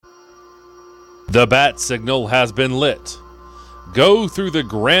The bat signal has been lit. Go through the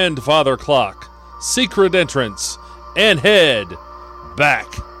grandfather clock, secret entrance, and head back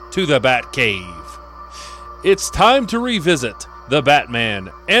to the Batcave. It's time to revisit the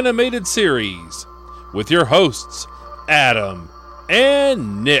Batman animated series with your hosts, Adam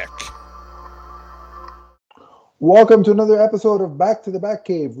and Nick. Welcome to another episode of Back to the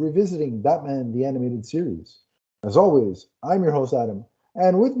Batcave, revisiting Batman the Animated Series. As always, I'm your host, Adam,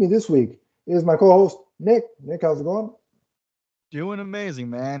 and with me this week is my co-host, Nick. Nick, how's it going? Doing amazing,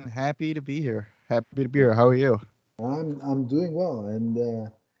 man. Happy to be here. How are you? I'm doing well, and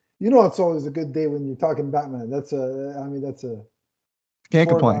you know it's always a good day when you're talking Batman. That's a Can't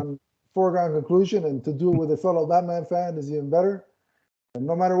complain. foregone conclusion, and to do it with a fellow Batman fan is even better. And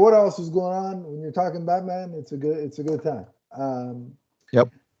no matter what else is going on, when you're talking Batman, it's a good time. Yep.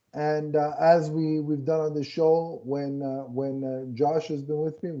 And as we've done on this show, when Josh has been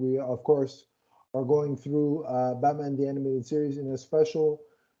with me, we of course are going through Batman the Animated Series in a special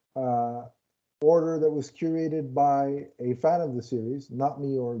order that was curated by a fan of the series, not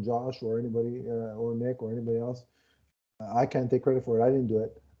me or Josh or anybody or Nick or anybody else. I can't take credit for it. I didn't do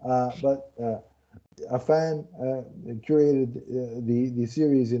it, but a fan curated the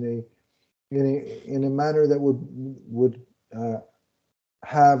series in a manner that would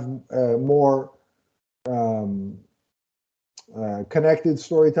have more connected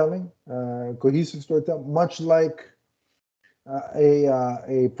storytelling, cohesive storytelling, much like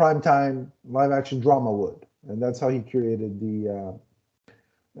a primetime live-action drama would, and that's how he curated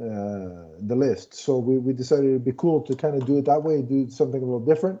the list. So we decided it'd be cool to kind of do it that way, do something a little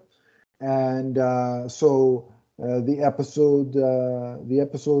different, and so the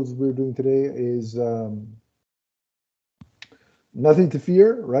episodes we're doing today is Nothing to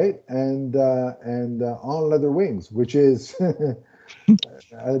Fear, right? And On Leather Wings, which is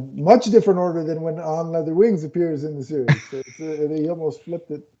a much different order than when On Leather Wings appears in the series. So he almost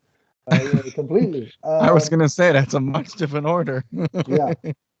flipped it completely. I was going to say that's a much different order. Yeah.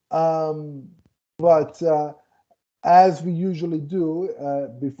 But as we usually do,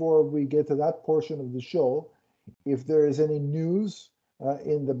 before we get to that portion of the show, if there is any news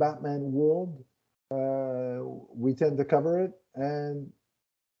in the Batman world, we tend to cover it. And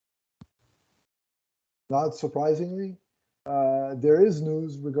not surprisingly, there is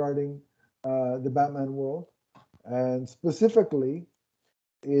news regarding the Batman world, and specifically,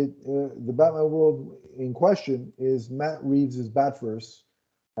 the Batman world in question is Matt Reeves' Batverse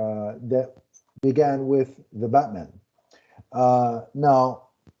that began with the Batman. Now,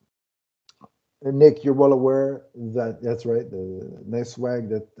 Nick, you're well aware that's right. The nice swag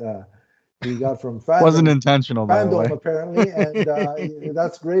that he got from Fandom. Wasn't intentional, by the way. Apparently, and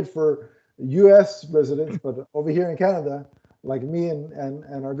that's great for U.S. residents, but over here in Canada, like me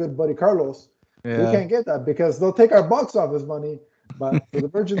and our good buddy Carlos, we can't get that because they'll take our box office money, but for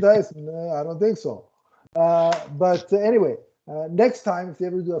the merchandise, no, I don't think so. But anyway, next time if they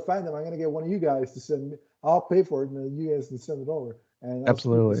ever do a Fandom, I'm gonna get one of you guys to send me. I'll pay for it, and then you guys can send it over. And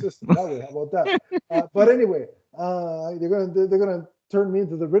absolutely, that way. How about that? But anyway, they're gonna turn me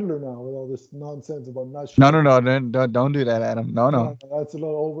into the Riddler now with all this nonsense about not showing. No, don't do that, Adam. No. That's a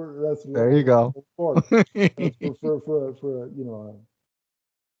little over. That's a little there you go. For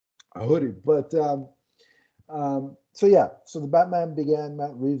a hoodie, but so the Batman began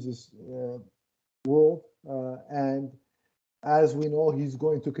Matt Reeves' world, and as we know, he's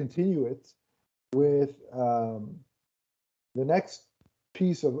going to continue it with the next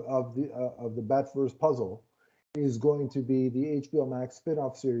piece of the Batverse puzzle is going to be the HBO Max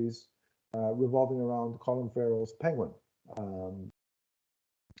spin-off series revolving around Colin Farrell's Penguin.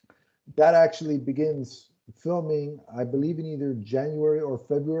 That actually begins filming, I believe, in either January or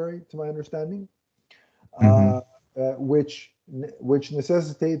February, to my understanding, which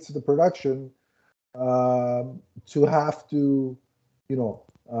necessitates the production to have to,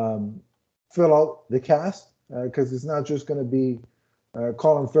 fill out the cast because it's not just going to be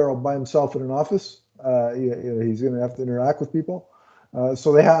Colin Farrell by himself in an office. He's going to have to interact with people,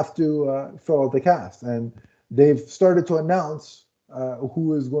 so they have to fill out the cast, and they've started to announce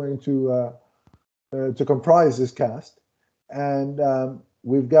who is going to comprise this cast, and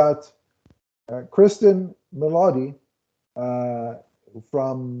we've got Kristen Milioti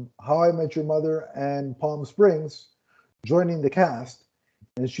from How I Met Your Mother and Palm Springs joining the cast,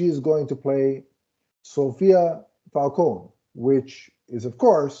 and she is going to play Sophia Falcone, which is, of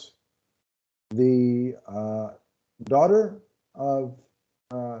course, the daughter of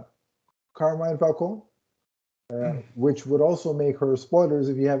Carmine Falcone, which would also make her, spoilers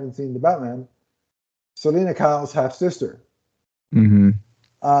if you haven't seen The Batman, Selena Kyle's half-sister. Mm-hmm.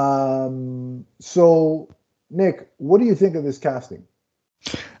 So, Nick, what do you think of this casting?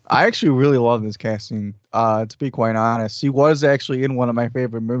 I actually really love this casting. To be quite honest, he was actually in one of my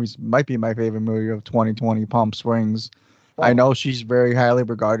favorite movies. Might be my favorite movie of 2020, Palm Springs. I Oh, know she's very highly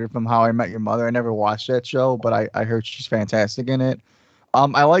regarded from How I Met Your Mother. I never watched that show, but I heard she's fantastic in it.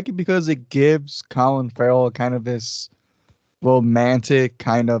 I like it because it gives Colin Farrell kind of this romantic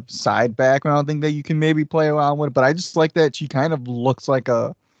kind of side background thing that you can maybe play around with. But I just like that she kind of looks like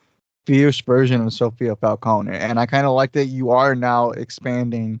a fierce version of Sophia Falcone. And I kind of like that you are now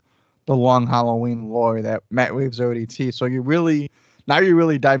expanding the Long Halloween lore that Matt Reeves already teased. So you're really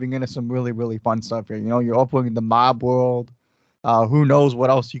diving into some really, really fun stuff here. You know, you're opening the mob world. Who knows what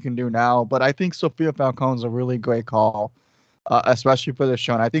else you can do now? But I think Sophia Falcone's a really great call, especially for this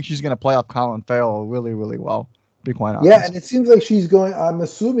show. And I think she's going to play up Colin Farrell really, really well, to be quite yeah, honest. and it seems like she's going. I'm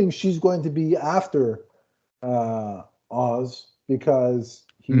assuming she's going to be after Oz because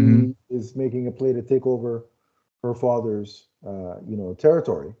Hmm. he is making a play to take over her father's,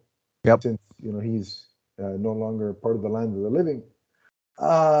 territory Yep. since he's no longer part of the land of the living.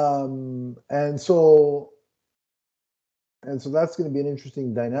 And so that's going to be an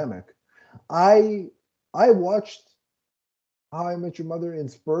interesting dynamic. I I watched How I Met Your Mother in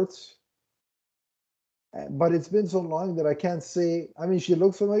spurts, but it's been so long that I can't say. I mean, she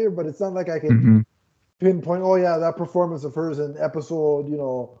looks familiar, but it's not like I can Hmm. pinpoint. Oh yeah, that performance of hers in episode,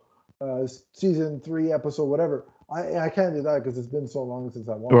 season 3, episode whatever. I can't do that because it's been so long since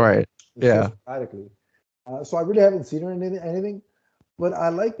I watched Right. it so Yeah. sporadically. So I really haven't seen her in anything. But I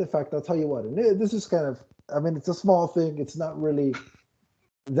like the fact. I'll tell you what. And this is kind of. I mean, it's a small thing. It's not really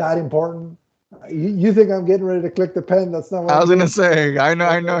that important. You think I'm getting ready to click the pen? That's not what I I'm was gonna doing. say, I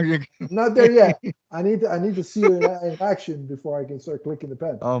Okay, know you. I'm not there yet. I need to see her in action before I can start clicking the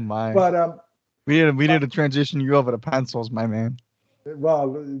pen. Oh my. But We need to transition you over to pencils, my man.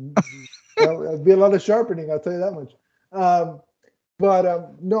 well, there'll be a lot of sharpening. I'll tell you that much. Um,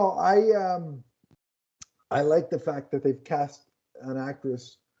 but no, I like the fact that they've cast an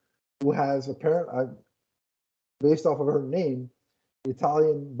actress who has based off of her name,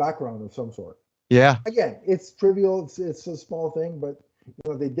 Italian background of some sort. Yeah. Again, it's trivial. It's a small thing, but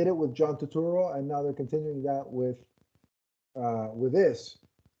they did it with John Turturro, and now they're continuing that with this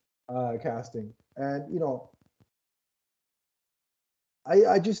casting. And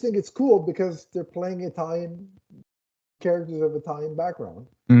I just think it's cool because they're playing Italian characters of Italian background.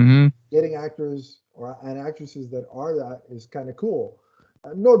 Mm-hmm. Getting actors and actresses that are that is kind of cool.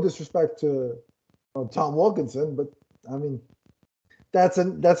 No disrespect to Tom Wilkinson, but I mean that's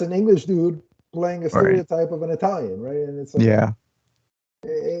an English dude playing a Right. stereotype of an Italian, right? And it's like Yeah.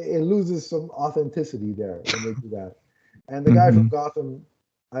 it loses some authenticity there when they do that. And the guy from Mm-hmm. Gotham,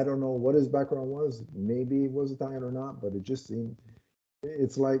 I don't know what his background was. Maybe it was Italian or not, but it just seemed.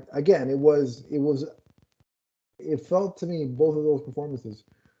 It's like again, it felt to me both of those performances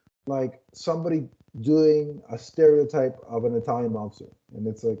like somebody doing a stereotype of an Italian mobster, and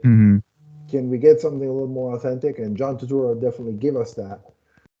it's like, Mm-hmm. can we get something a little more authentic? And John Turturro definitely give us that.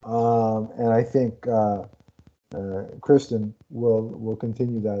 And I think Kristen will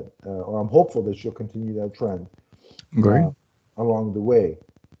continue that, or I'm hopeful that she'll continue that trend Great. uh, along the way.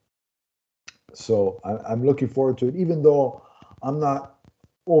 So I'm looking forward to it, even though I'm not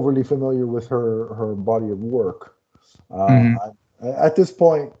overly familiar with her body of work. Mm-hmm. At this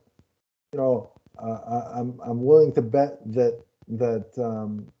point, I'm willing to bet that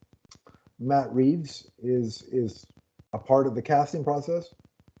Matt Reeves is a part of the casting process.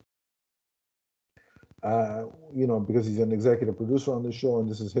 Because he's an executive producer on the show and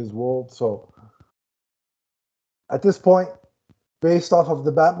this is his world. So at this point, based off of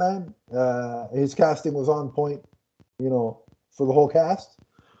the Batman, his casting was on point, for the whole cast.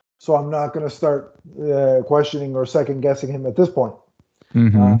 So I'm not going to start questioning or second guessing him at this point.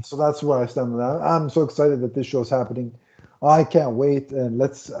 Mm-hmm. So that's where I stand on that. I'm so excited that this show's happening. I can't wait. And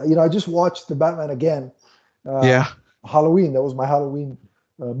I just watched the Batman again. Uh, Yeah. Halloween. That was my Halloween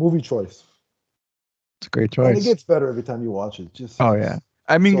movie choice. It's a great And it choice. gets better every time you watch it. Just Oh yeah. it's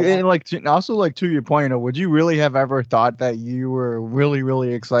I mean, so and also like to your point, would you really have ever thought that you were really,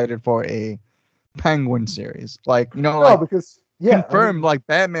 really excited for a Penguin series? Like, no, like because yeah, confirmed, like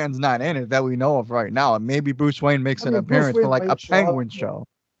Batman's not in it that we know of right now. And maybe Bruce Wayne makes I an mean Bruce appearance for Wayne like a might show up, Penguin show.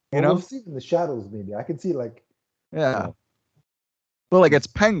 You but we'll know? see in the shadows. Maybe I could see you Yeah. know, But like it's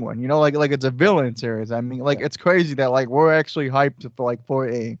just Penguin, like it's a yeah, villain series. I mean, like yeah. it's crazy that like we're actually hyped for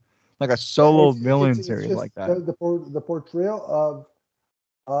a like a Yeah, solo it's villain it's series just like that. the portrayal of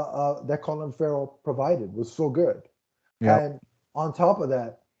that Colin Farrell provided was so good. Yep. And on top of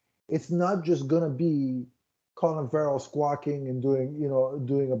that, it's not just gonna be Colin Farrell squawking and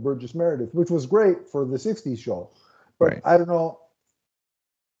doing a Burgess Meredith, which was great for the '60s show. But Right. I don't know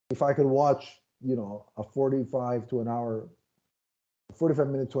if I could watch a 45 minute to an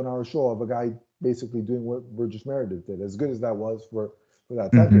hour show of a guy basically doing what Burgess Meredith did, as good as that was for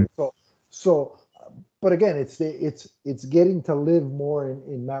that time period. So, but again, it's getting to live more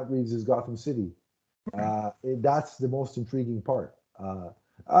in Matt Reeves' Gotham City. That's the most intriguing part.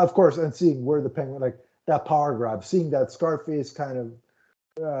 Of course, and seeing where the Penguin, like that power grab, seeing that Scarface kind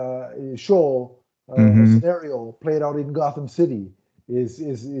of show scenario played out in Gotham City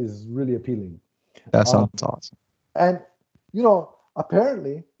is really appealing. That sounds awesome. And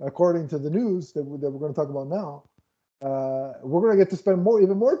apparently, according to the news that we're going to talk about now, we're going to get to spend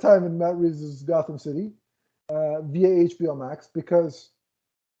even more time in Matt Reeves' Gotham City via HBO Max, because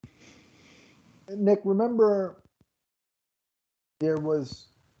Nick, remember there was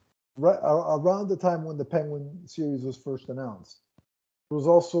around the time when the Penguin series was first announced, there was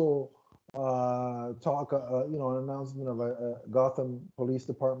also talk, an announcement of a Gotham Police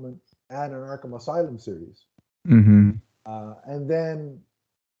Department and an Arkham Asylum series. Mm-hmm. And then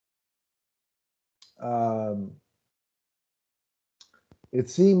it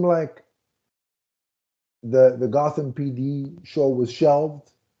seemed like the Gotham PD show was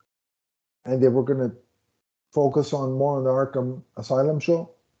shelved, and they were going to focus more on the Arkham Asylum show.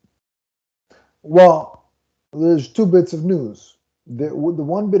 Well, there's two bits of news. The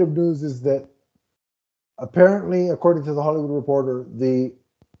one bit of news is that apparently, according to the Hollywood Reporter, the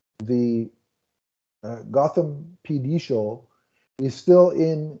Gotham PD show is still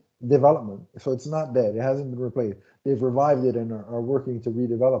in development, so it's not dead. It hasn't been replaced. They've revived it and are working to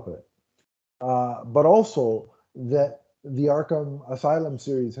redevelop it. But also that the Arkham Asylum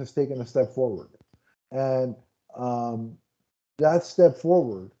series has taken a step forward, and that step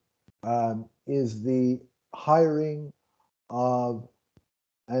forward is the hiring of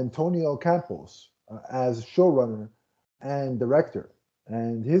Antonio Campos as showrunner and director.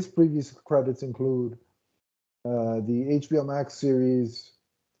 And his previous credits include the HBO Max series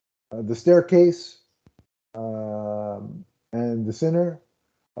The Staircase and The Sinner,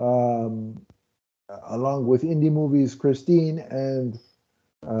 along with indie movies Christine and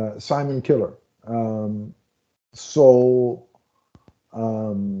Simon Killer.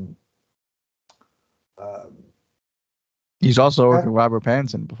 He's also worked with Robert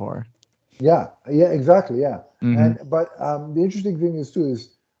Pattinson before. Yeah, exactly, yeah. Mm-hmm. But the interesting thing is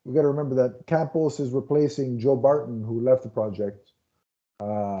we got to remember that Campos is replacing Joe Barton, who left the project.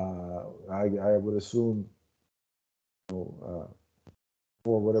 I would assume, for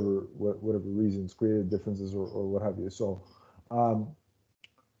whatever reasons, creative differences or what have you. So,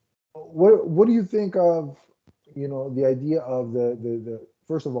 what do you think of the idea of the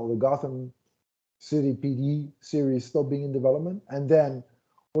first of all, the Gotham City PD series still being in development, and then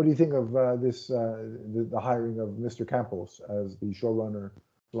what do you think of the hiring of Mr. Campos as the showrunner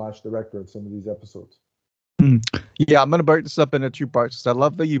 / director of some of these episodes? Yeah, I'm gonna break this up into two parts. I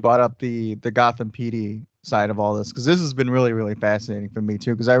love that you brought up the Gotham PD side of all this, because this has been really, really fascinating for me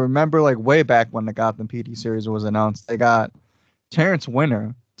too. Because I remember way back when the Gotham PD series was announced, they got Terrence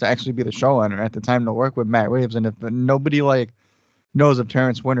Winter to actually be the showrunner at the time to work with Matt Reeves. And if nobody knows of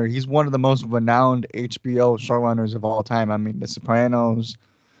Terrence Winter, he's one of the most renowned HBO showrunners of all time. I mean, The Sopranos,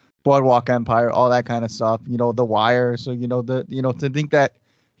 Boardwalk Empire, all that kind of stuff. The Wire. So to think that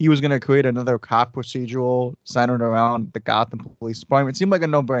he was going to create another cop procedural centered around the Gotham Police Department, it seemed like a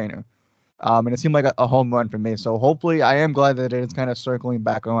no-brainer. And it seemed like a home run for me. So hopefully, I am glad that it's kind of circling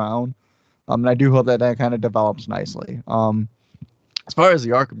back around. And I do hope that kind of develops nicely. As far as the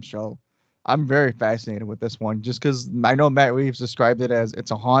Arkham show, I'm very fascinated with this one, just because I know Matt Reeves described it as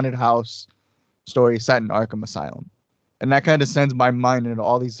it's a haunted house story set in Arkham Asylum. And that kind of sends my mind into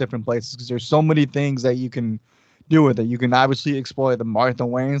all these different places, because there's so many things that you can do with it. You can obviously explore the Martha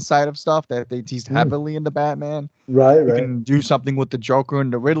Wayne side of stuff that they teased heavily in the Batman. Right. You can do something with the Joker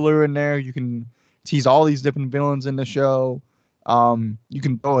and the Riddler in there. You can tease all these different villains in the show. You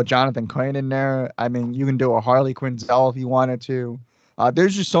can throw a Jonathan Crane in there. I mean, you can do a Harley Quinzel if you wanted to.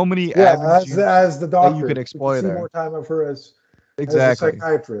 There's just so many avenues as the doctor, that you could explore see there. more time of her as a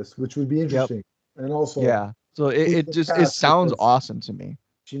psychiatrist, which would be interesting. Yep. And also, so it sounds awesome to me.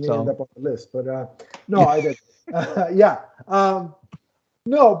 She may end up on the list, but no, I did.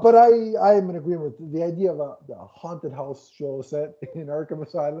 No, but I am in agreement with the idea of a haunted house show set in Arkham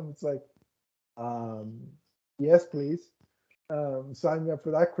Asylum. It's like, yes, please, sign me up for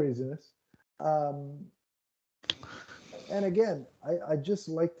that craziness. And again, I just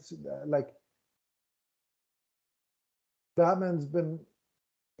like to see Batman's been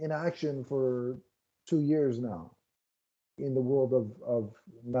in action for 2 years now in the world of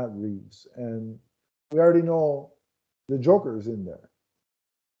Matt Reeves, and we already know the Joker's in there,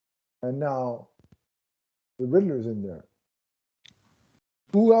 and now the Riddler's in there.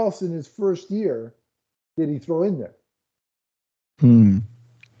 Who else in his first year did he throw in there? Hmm.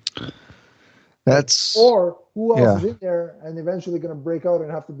 That's Or who else yeah. is in there and eventually going to break out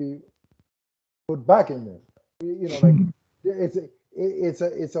and have to be put back in there? Like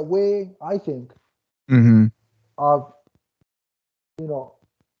it's a way, I think, Mm-hmm. of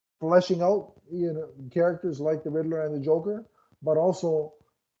fleshing out characters like the Riddler and the Joker, but also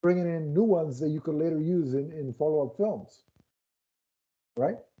bringing in new ones that you could later use in follow-up films,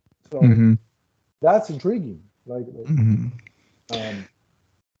 right? So Mm-hmm. that's intriguing. Mm-hmm. Um,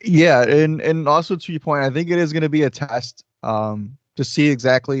 Yeah, and also to your point, I think it is going to be a test to see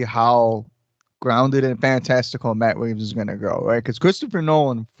exactly how grounded and fantastical Matt Reeves is going to go, right? Because Christopher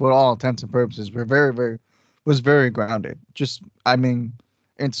Nolan, for all intents and purposes, was very grounded. Just, I mean,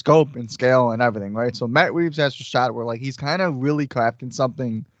 in scope and scale and everything, right? So Matt Reeves has a shot where like he's kind of really crafting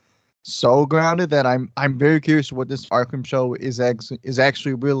something so grounded that I'm very curious what this Arkham show is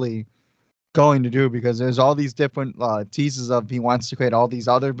actually really going to do, because there's all these different teases of he wants to create all these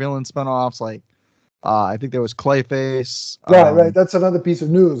other villain spinoffs. Like I think there was Clayface. yeah, right. That's another piece of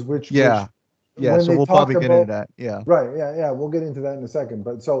news, which Yeah, yeah. when So they we'll probably talk get into about, that. Yeah. right, yeah, we'll get into that in a second.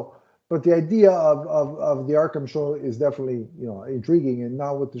 But the idea of the Arkham show is definitely intriguing, and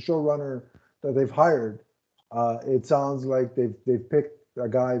now with the showrunner that they've hired, it sounds like they've picked a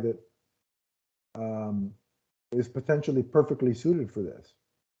guy that um, is potentially perfectly suited for this.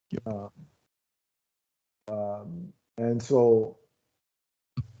 Yep. And so,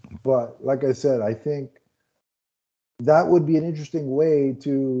 but like I said, I think that would be an interesting way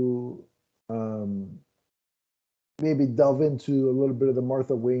to maybe delve into a little bit of the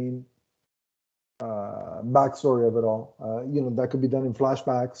Martha Wayne backstory of it all. That could be done in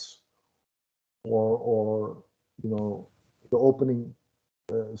flashbacks, or the opening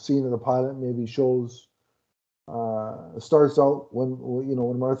scene of the pilot maybe shows starts out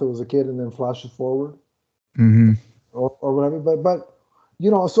when Martha was a kid and then flashes forward, Mm-hmm. or whatever. But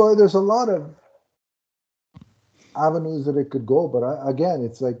so there's a lot of avenues that it could go. But again,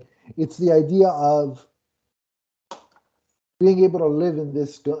 it's like it's the idea of being able to live in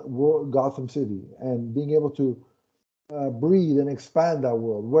this Gotham City and being able to breathe and expand that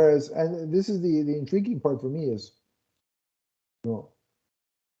world. Whereas, and this is the intriguing part for me is,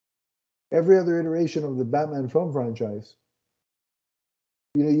 every other iteration of the Batman film franchise,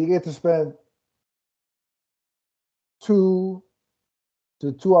 you get to spend 2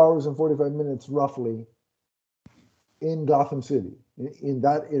 to 2 hours and 45 minutes roughly in Gotham City, in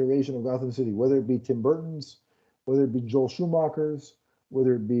that iteration of Gotham City, whether it be Tim Burton's, whether it be Joel Schumacher's,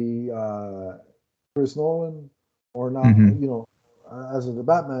 whether it be Chris Nolan, or now, Mm-hmm. as of the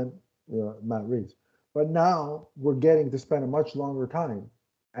Batman, Matt Reeves. But now we're getting to spend a much longer time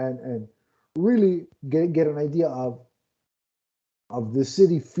and really get an idea of the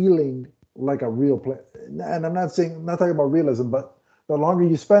city feeling like a real place. And I'm not talking about realism, but the longer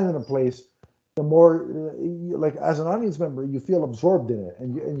you spend in a place, the more, like as an audience member, you feel absorbed in it,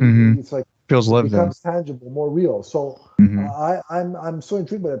 Mm-hmm. it's like Feels it lived in. becomes tangible, more real. So Mm-hmm. I'm so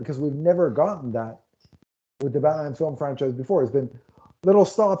intrigued by that because we've never gotten that with the Batman film franchise before. It's been little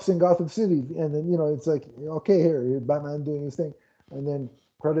stops in Gotham City, and then it's like, okay, here Batman doing his thing, and then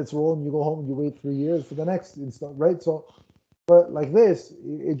credits roll, and you go home and you wait 3 years for the next install, right? So, but like this,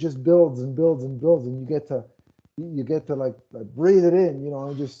 it just builds and builds and builds, and you get to like breathe it in,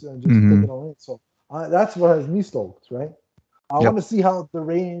 and just take Mm-hmm. it all in. So that's what has me stoked, right? I Yep. want to see how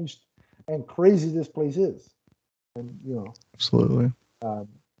deranged and crazy this place is, and Absolutely. um,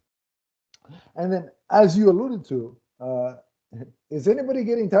 and then as you alluded to, is anybody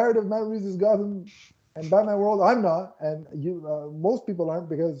getting tired of Matt Reeves' Gotham and Batman World? I'm not, and most people aren't,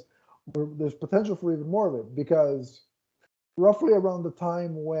 because there's potential for even more of it. Because roughly around the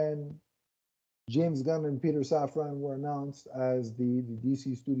time when James Gunn and Peter Safran were announced as the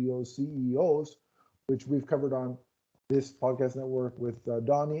DC Studios CEOs, which we've covered on this podcast network with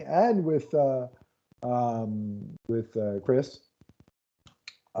Donnie and with Chris.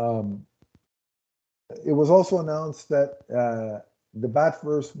 It was also announced that the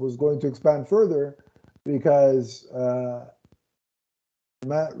Batverse was going to expand further because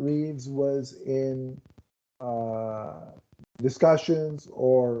Matt Reeves was in discussions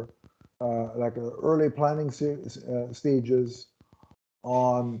or like early planning stages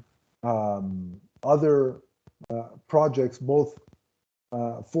on other projects, both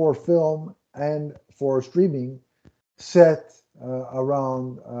for film and for streaming, set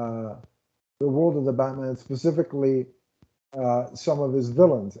around the world of the Batman, specifically some of his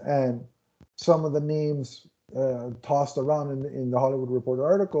villains, and some of the names tossed around in the Hollywood Reporter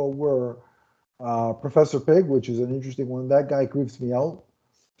article were Professor Pig, which is an interesting one. That guy creeps me out.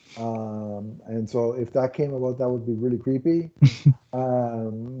 And so if that came about, that would be really creepy.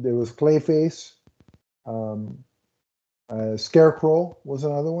 There was Clayface. Scarecrow was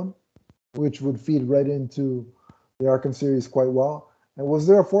another one, which would feed right into the Arkham series quite well. And was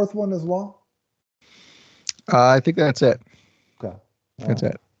there a fourth one as well? I think that's it. Okay. That's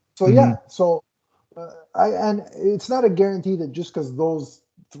it. So yeah, so and it's not a guarantee that just because those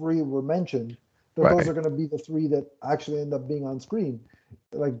three were mentioned, that those are going to be the three that actually end up being on screen.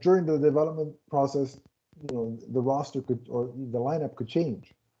 Like during the development process, the roster could, or the lineup could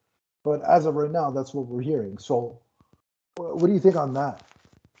change. But as of right now, that's what we're hearing. So what do you think on that?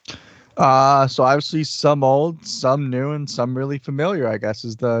 So obviously some old, some new, and some really familiar, I guess,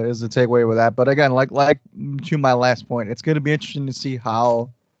 is the takeaway with that. But again, like to my last point, it's going to be interesting to see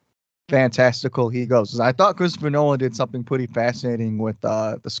how fantastical he goes. I thought Christopher Nolan did something pretty fascinating with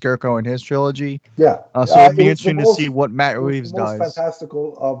the Scarecrow in his trilogy. Yeah. So it'd be interesting to see what Matt Reeves does. The most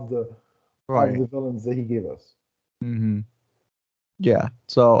fantastical of the villains that he gave us. Mm-hmm. Yeah.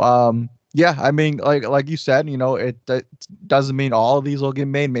 So yeah, I mean, like you said, it doesn't mean all of these will get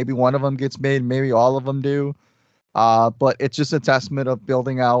made. Maybe one of them gets made. Maybe all of them do. But it's just a testament of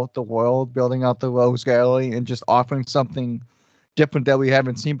building out the world, building out the Rogues Gallery, and just offering something different that we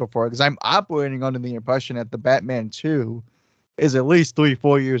haven't seen before. Because I'm operating under the impression that the Batman 2 is at least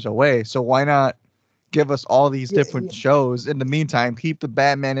 3-4 years away. So why not give us all these different shows? In the meantime, keep the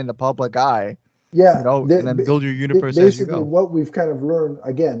Batman in the public eye. Yeah, and then build your universe as you go. Basically, what we've kind of learned,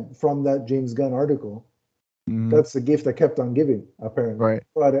 again, from that James Gunn article, that's the gift that kept on giving, apparently. Right.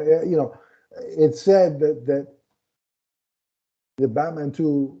 But, it said that the Batman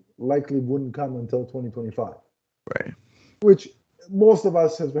 2 likely wouldn't come until 2025. Right. Which most of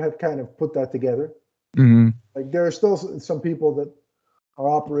us have kind of put that together. Mm-hmm. Like, there are still some people that are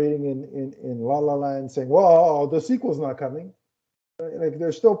operating in La La Land saying, well, the sequel's not coming. Like,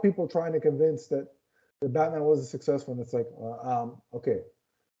 there's still people trying to convince that the Batman wasn't successful, and it's like, okay,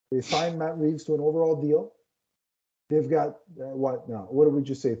 they signed Matt Reeves to an overall deal. They've got what now? What did we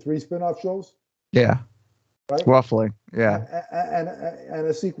just say? 3 spin-off shows? Yeah, right. Roughly, yeah. And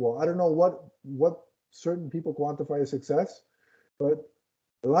a sequel. I don't know what certain people quantify as success, but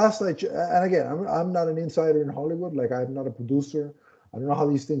last night, and again, I'm not an insider in Hollywood. Like, I'm not a producer. I don't know how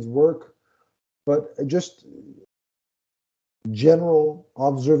these things work, but just general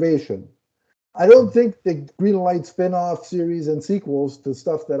observation. I don't think the green light spin-off series and sequels to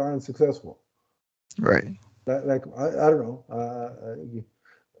stuff that aren't successful. Right. Like, I don't know.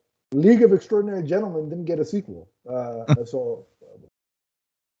 League of Extraordinary Gentlemen didn't get a sequel. So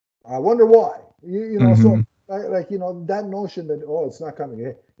I wonder why. So that notion that, it's not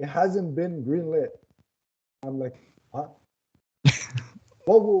coming. It hasn't been greenlit. I'm like, huh?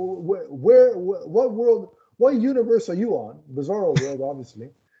 What world? What universe are you on? Bizarro World, obviously.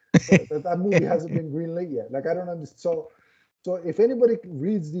 That movie hasn't been greenlit yet. Like, I don't understand. So if anybody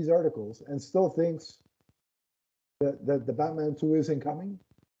reads these articles and still thinks that the Batman 2 isn't coming,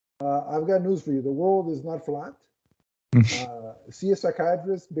 I've got news for you. The world is not flat. See a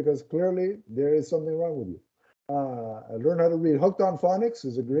psychiatrist, because clearly there is something wrong with you. Learn how to read. Hooked on Phonics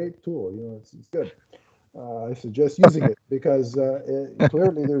is a great tool. It's good. I suggest using it, because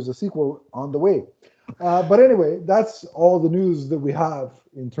clearly there's a sequel on the way. But anyway, that's all the news that we have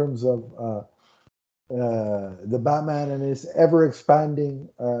in terms of the Batman and his ever-expanding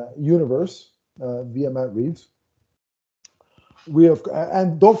universe via Matt Reeves. We have,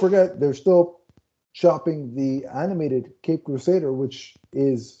 and don't forget, they're still shopping the animated Cape Crusader, which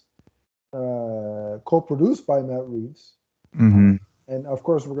is co-produced by Matt Reeves. Mm-hmm. And of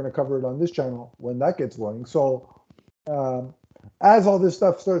course, we're going to cover it on this channel when that gets going. So as all this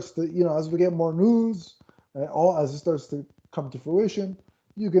stuff starts to, as we get more news, as it starts to come to fruition,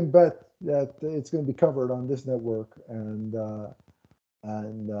 you can bet that it's going to be covered on this network. And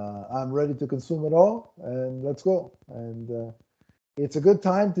I'm ready to consume it all. And let's go. And it's a good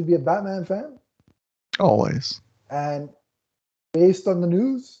time to be a Batman fan. Always. And based on the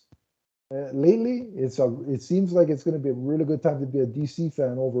news lately, it seems like it's going to be a really good time to be a DC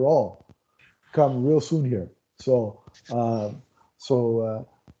fan overall. Come real soon here. So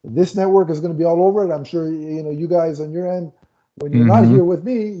this network is going to be all over it. I'm sure you guys on your end, when you're not here with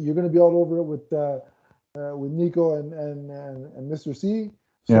me, you're going to be all over it with Nico and Mr. C.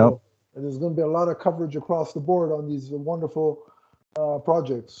 So there's going to be a lot of coverage across the board on these wonderful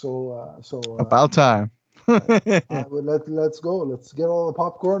projects. So about time. let's go. Let's get all the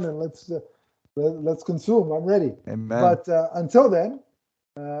popcorn and let's Let's consume. I'm ready. Amen. But until then,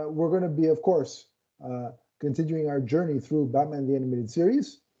 we're going to be, of course, continuing our journey through Batman the Animated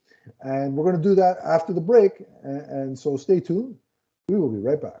Series. And we're going to do that after the break. And so stay tuned. We will be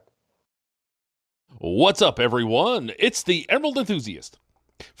right back. What's up, everyone? It's the Emerald Enthusiast.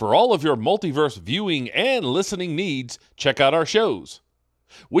 For all of your multiverse viewing and listening needs, check out our shows,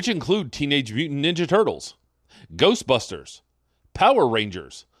 which include Teenage Mutant Ninja Turtles, Ghostbusters, Power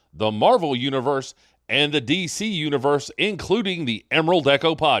Rangers, the Marvel Universe, and the DC Universe, including the Emerald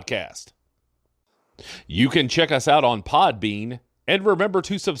Echo podcast. You can check us out on Podbean, and remember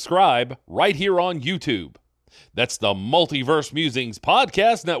to subscribe right here on YouTube. That's the Multiverse Musings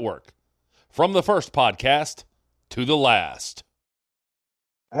Podcast Network. From the first podcast to the last.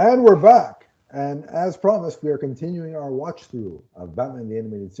 And we're back. And as promised, we are continuing our watch through of Batman the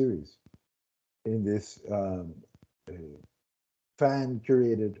Animated Series in this fan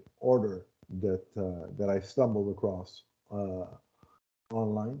curated order that I stumbled across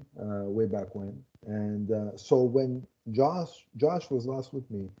online way back when. And so when Josh was last with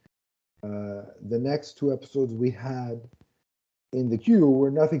me, the next two episodes we had in the queue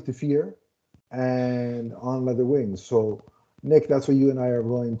were Nothing to Fear and On Leather Wings. So Nick, that's what you and I are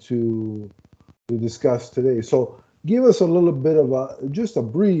going to discuss today. So give us a little bit of just a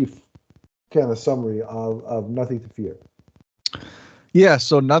brief kind of summary of Nothing to Fear. Yeah,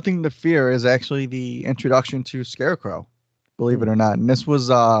 so Nothing to Fear is actually the introduction to Scarecrow, believe it or not. And this was,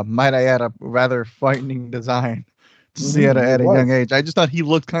 might I add, a rather frightening design to see at a young age. I just thought he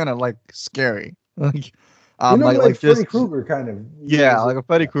looked kind of like scary. Like, like Freddy Krueger kind of. Yeah, like a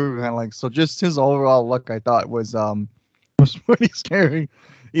Freddy Krueger kind of like. So just his overall look, I thought was pretty scary,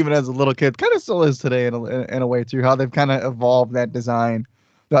 even as a little kid. Kind of still is today in a way too. How they've kind of evolved that design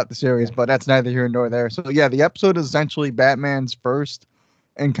throughout the series, but that's neither here nor there. So yeah, the episode is essentially Batman's first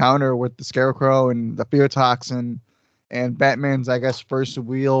encounter with the Scarecrow and the fear toxin, and Batman's, I guess, first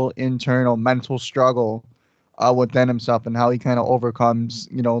real internal mental struggle within himself and how he kind of overcomes,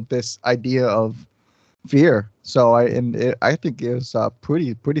 this idea of fear. So I think it was a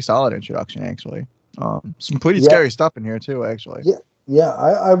pretty solid introduction, actually. Some pretty scary stuff in here too, actually. Yeah.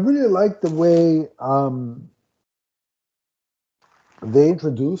 I really like the way they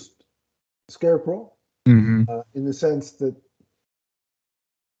introduced Scarecrow in the sense that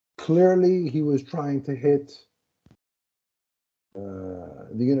clearly he was trying to hit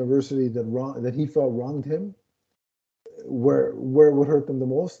the university that he felt wronged him, where it would hurt them the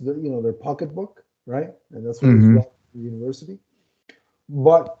most, their pocketbook, right? And that's what was wrong with the university.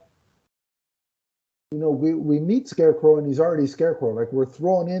 But we meet Scarecrow and he's already Scarecrow. Like, we're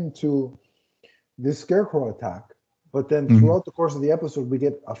thrown into this Scarecrow attack, but then throughout the course of the episode, we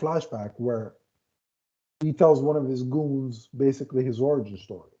get a flashback where he tells one of his goons basically his origin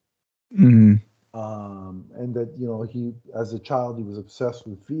story. And that, he, as a child, he was obsessed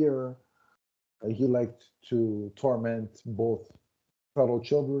with fear. He liked to torment both fellow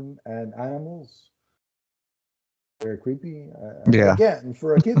children and animals. Very creepy. Again,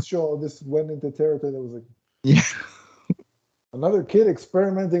 for a kid's show, this went into territory that was like, another kid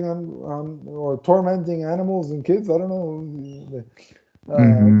experimenting on or tormenting animals and kids. I don't know.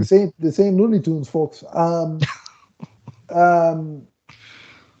 The same Looney Tunes, folks.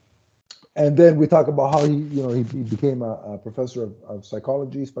 And then we talk about how he became a professor of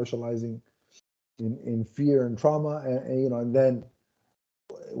psychology, specializing in fear and trauma, and then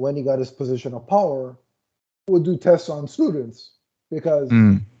when he got his position of power, would do tests on students because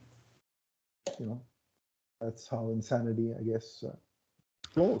that's how insanity, I guess,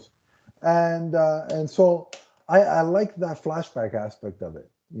 flows. And so I like that flashback aspect of it.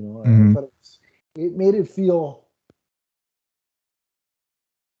 I thought it made it feel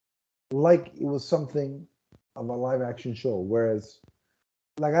like it was something of a live action show, whereas,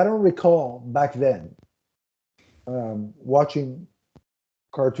 like, I don't recall back then watching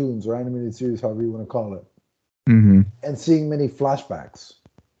cartoons or animated series, however you want to call it, and seeing many flashbacks.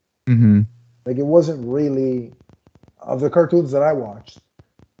 Like, it wasn't really, of the cartoons that I watched,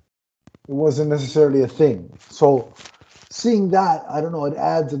 it wasn't necessarily a thing. So seeing that, I don't know, it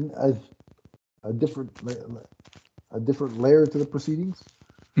adds a different layer to the proceedings.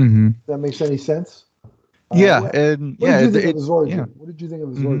 If that makes any sense. What did you think of his origin? What did you think of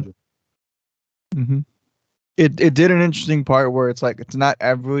his origin? It did an interesting part where it's like, it's not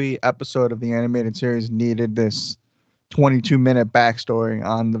every episode of the animated series needed this 22-minute backstory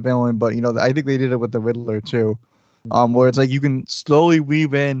on the villain, but I think they did it with the Riddler too, where it's like you can slowly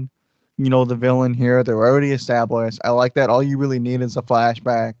weave in, the villain here. They're already established. I like that. All you really need is a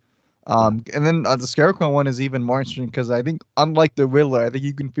flashback And then the Scarecrow one is even more interesting because I think, unlike the Riddler, I think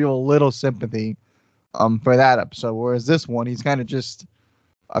you can feel a little sympathy for that episode. Whereas this one, he's kind of just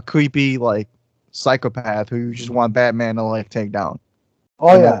a creepy like psychopath who you just want Batman to like take down. Oh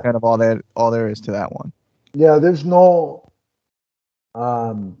And yeah, that's kind of all there is to that one. yeah. There's no.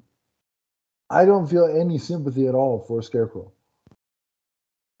 I don't feel any sympathy at all for Scarecrow.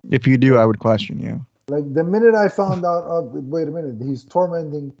 If you do, I would question you. Like the minute I found out, oh, wait a minute, he's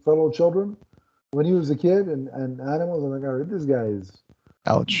tormenting fellow children when he was a kid and animals. I'm like, all right, this guy is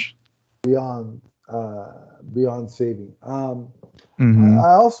Ouch. beyond beyond saving. Mm-hmm.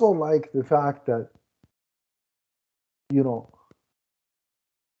 I also like the fact that, you know,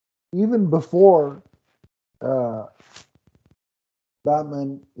 even before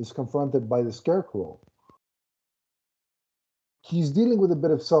Batman is confronted by the Scarecrow, he's dealing with a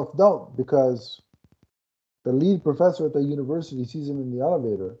bit of self-doubt because the lead professor at the university sees him in the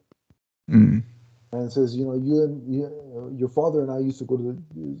elevator Mm. and says, you know, your father and I used to go to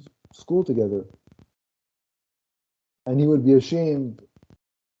the school together, and he would be ashamed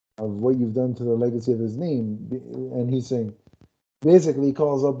of what you've done to the legacy of his name. And he's saying, basically, he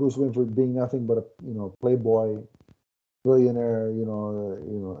calls out Bruce Wayne for being nothing but a playboy, billionaire,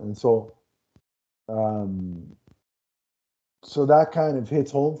 and so so that kind of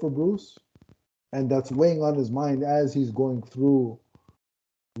hits home for Bruce, and that's weighing on his mind as he's going through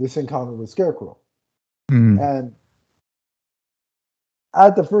this encounter with Scarecrow. Mm. And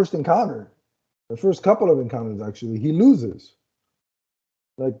at the first encounter, the first couple of encounters actually, he loses.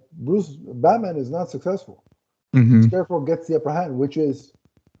 Like Batman is not successful. Mm-hmm. Scarecrow gets the upper hand, which is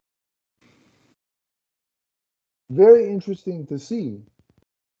very interesting to see.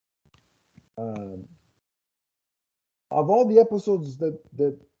 Of all the episodes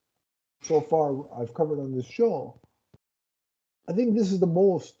that so far I've covered on this show, I think this is the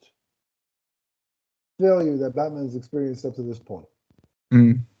most failure that Batman's experienced up to this point.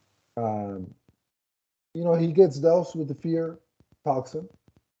 Mm. He gets doused with the fear toxin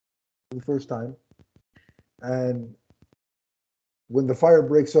for the first time, and when the fire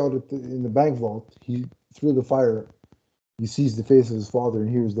breaks out in the bank vault, through the fire, he sees the face of his father and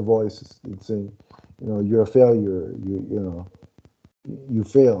hears the voice. It's saying, you're a failure. You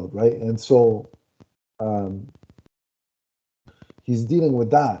failed, right? And so he's dealing with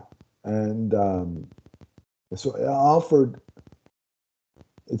that, and so Alfred.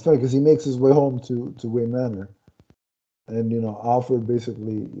 It's funny because he makes his way home to Wayne Manor, and Alfred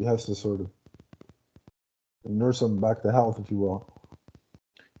basically has to sort of nurse him back to health, if you will.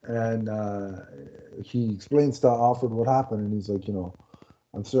 And he explains to Alfred what happened, and he's like,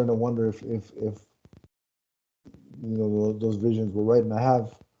 I'm starting to wonder if those visions were right, and I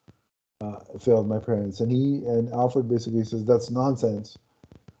have failed my parents. And Alfred basically says that's nonsense,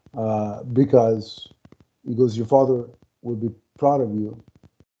 because he goes, your father would be proud of you,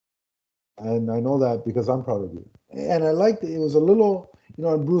 and I know that because I'm proud of you. And I liked it. It was a little,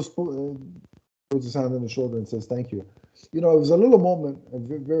 and Bruce puts his hand on the shoulder and says, thank you. It was a little moment, a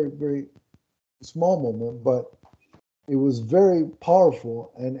very, very small moment, but it was very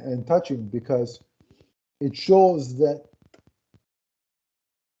powerful and touching because it shows that,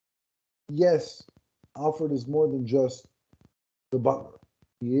 yes, Alfred is more than just the butler.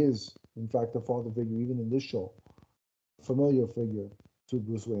 He is, in fact, a father figure, even in this show, a familiar figure to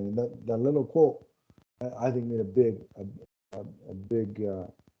Bruce Wayne. And that little quote, I think, made a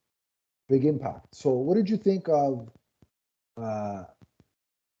big impact. So what did you think of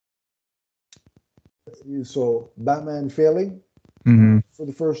so Batman failing for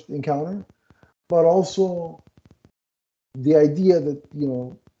the first encounter, but also the idea that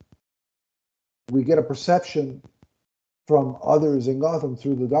we get a perception from others in Gotham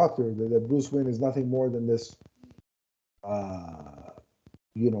through the Doctor that Bruce Wayne is nothing more than this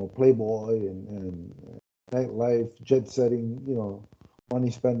playboy and nightlife, jet setting, money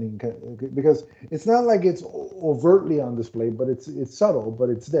spending, because it's not like it's overtly on display, but it's subtle, but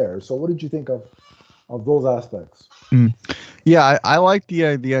it's there. So what did you think of those aspects? Yeah, I like the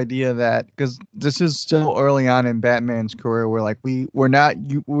idea that, because this is still early on in Batman's career, where like we're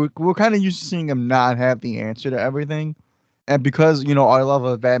kind of used to seeing him not have the answer to everything, and because our love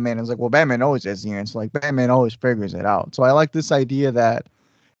of Batman is like, well, Batman always has the answer, like Batman always figures it out. So I like this idea that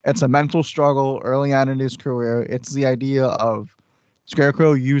it's a mental struggle early on in his career. It's the idea of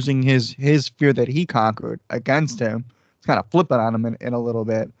Scarecrow using his fear that he conquered against him. It's kind of flipping on him in a little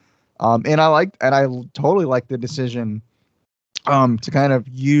bit. And I totally like the decision to kind of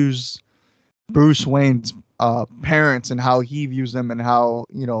use Bruce Wayne's parents and how he views them and how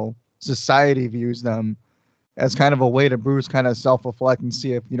society views them as kind of a way to Bruce kind of self-reflect and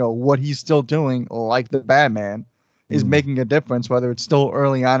see if, what he's still doing, like the Batman, is making a difference, whether it's still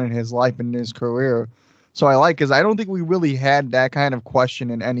early on in his life and his career. So I like, because I don't think we really had that kind of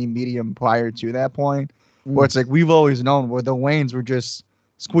question in any medium prior to that point, where it's like we've always known where the Waynes were just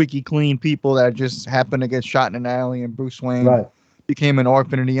squeaky clean people that just happened to get shot in an alley, and Bruce Wayne became an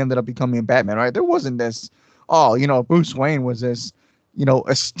orphan and he ended up becoming Batman, right? There wasn't this, Bruce Wayne was this,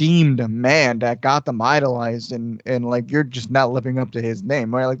 esteemed man that got them idolized, and like you're just not living up to his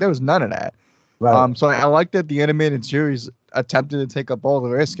name, right? Like there was none of that. Right. So I like that the animated series attempted to take up all the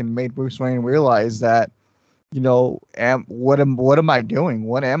risk and made Bruce Wayne realize that, what am I doing?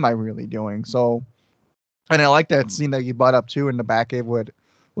 What am I really doing? So, and I like that scene that you brought up too in the Batcave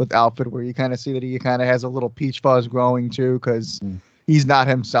with Alfred, where you kind of see that he kind of has a little peach fuzz growing too, because he's not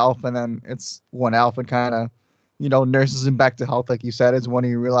himself. And then it's when Alfred kind of, nurses him back to health, like you said, is when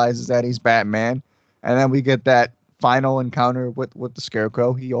he realizes that he's Batman. And then we get that final encounter with the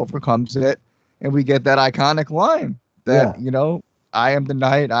Scarecrow. He overcomes it, and we get that iconic line that, I am the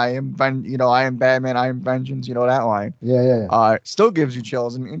night, I am Batman, I am vengeance, that line. Yeah. Still gives you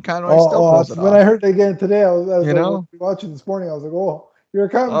chills, and Conroy still pulls it when off. I heard it again today, I was like, watching this morning, I was like, oh, here it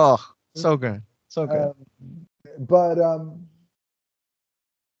comes. Oh, so good. So good.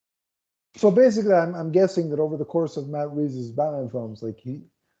 So basically, I'm guessing that over the course of Matt Reeves' Batman films, like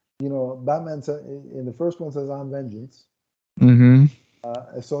Batman in the first one says, I'm vengeance. Mm-hmm.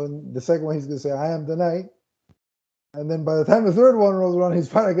 So in the second one, he's going to say, I am the night. And then by the time the third one rolls around, he's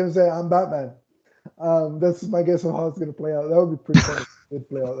probably going to say, I'm Batman. That's my guess of how it's going to play out. That would be pretty funny if it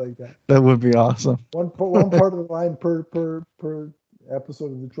play out like that. That would be awesome. One part of the line per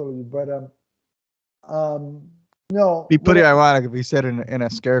episode of the trilogy. But no. Be pretty ironic if he said in a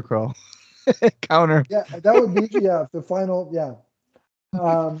Scarecrow counter. Yeah, that would be the final. Yeah.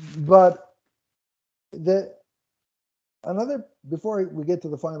 But before we get to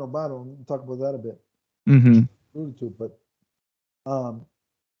the final battle, we'll talk about that a bit. Mm-hmm. But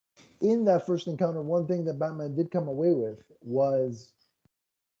in that first encounter, one thing that Batman did come away with was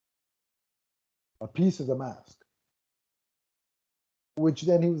a piece of the mask, which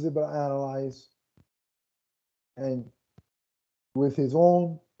then he was able to analyze, and with his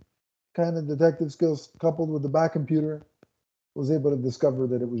own kind of detective skills coupled with the back computer, was able to discover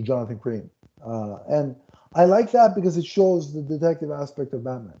that it was Jonathan Crane. And I like that because it shows the detective aspect of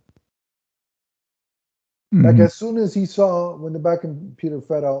Batman. Mm-hmm. Like as soon as he saw, when the back computer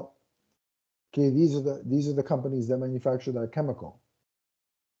fed out, okay, these are the companies that manufacture that chemical.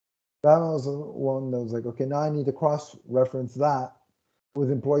 Batman was the one that was like, okay, now I need to cross-reference that with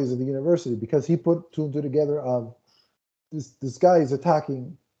employees of the university, because he put two and two together of this guy is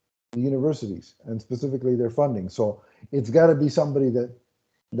attacking the universities and specifically their funding. So it's got to be somebody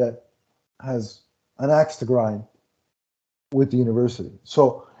that has an axe to grind with the university.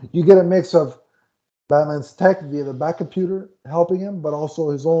 So you get a mix of Batman's tech via the back computer helping him, but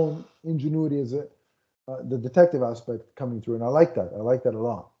also his own ingenuity as the detective aspect coming through. And I like that. I like that a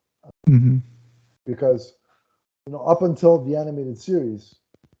lot. Mm-hmm. Because, up until the animated series,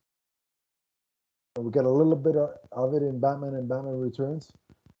 we got a little bit of it in Batman and Batman Returns,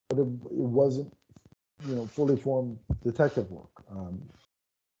 but it wasn't, fully formed detective work.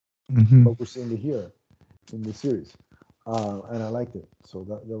 But we're seeing it here in the series. And I liked it. So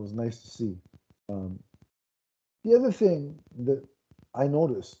that was nice to see. The other thing that I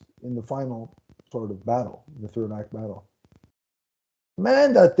noticed in the final sort of battle, the third act battle,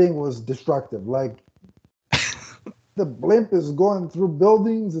 man, that thing was destructive. Like the blimp is going through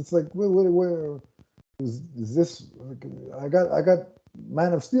buildings. It's like, where is this? I got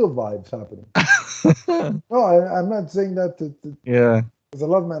Man of Steel vibes happening. No, I'm not saying that because I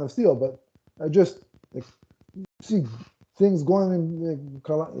love Man of Steel, but I just see things going in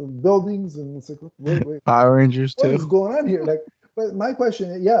buildings, and it's like, wait. Power Rangers too. What is going on here? Like, but my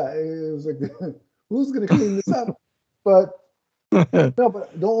question, it was like, who's going to clean this up? But no,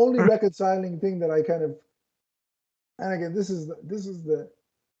 but the only reconciling thing that I kind of, and again, this is the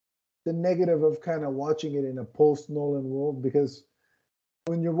negative of kind of watching it in a post Nolan world, because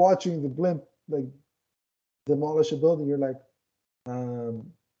when you're watching the blimp like demolish a building, you're like, were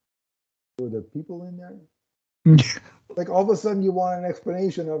there people in there? Like all of a sudden you want an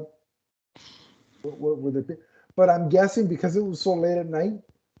explanation of what were the people. But I'm guessing because it was so late at night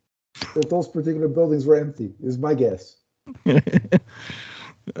that those particular buildings were empty, is my guess.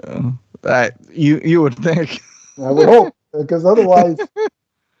 You would think. I would hope, because otherwise.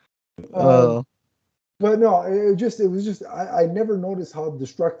 But no, it was just I never noticed how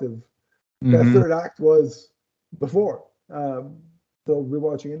destructive that third act was before. So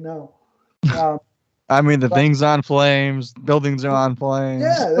rewatching it now. I mean, the thing's on flames. Buildings are on flames.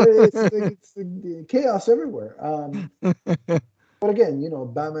 Yeah, it's chaos everywhere. But again,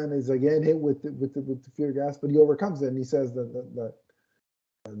 Batman is again hit with the fear gas, but he overcomes it, and he says that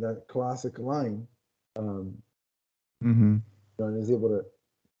classic line, Mm-hmm. and is able to,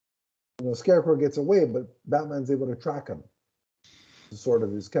 Scarecrow gets away, but Batman's able to track him to sort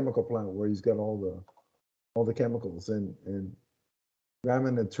of his chemical plant where he's got all the chemicals, and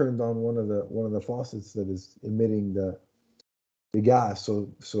Batman had turned on one of the faucets that is emitting the gas,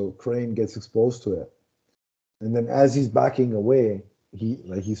 so Crane gets exposed to it. And then as he's backing away,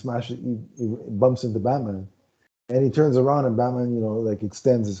 he smashes, he bumps into Batman, and he turns around, and Batman,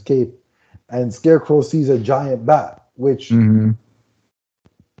 extends his cape, and Scarecrow sees a giant bat, which Mm-hmm.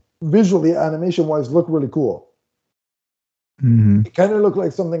 visually, animation-wise, looked really cool. Mm-hmm. It kind of looked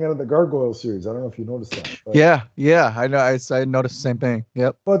like something out of the Gargoyle series. I don't know if you noticed that. But, Yeah, I know. I noticed the same thing.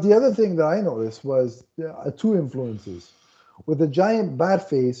 Yep. But the other thing that I noticed was two influences. With a giant bat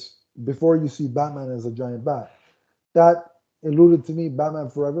face, before you see Batman as a giant bat, that alluded to me Batman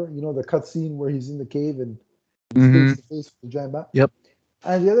Forever. The cutscene where he's in the cave and he's face to face with the giant bat. Yep.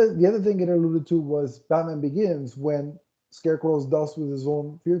 And the other thing it alluded to was Batman Begins, when Scarecrow's doused with his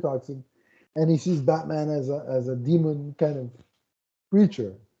own fear toxin, and he sees Batman as a demon kind of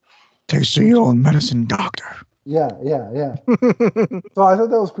creature. Taste of your own medicine, doctor. Yeah. So I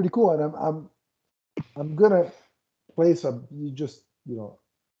thought that was pretty cool, and I'm gonna place I'm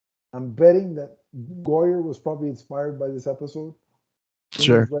betting that Goyer was probably inspired by this episode.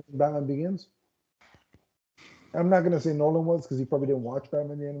 Sure. Batman Begins. I'm not gonna say Nolan was, because he probably didn't watch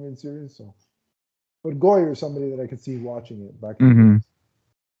Batman the Animated Series. So, but Goyer is somebody that I could see watching it back. Mm-hmm.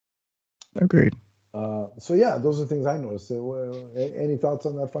 Agreed. So yeah, those are things I noticed. So, any thoughts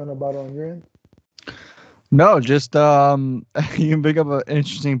on that final battle on your end? No, just you can bring up an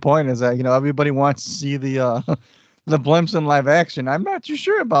interesting point. Is that everybody wants to see the blimps in live action. I'm not too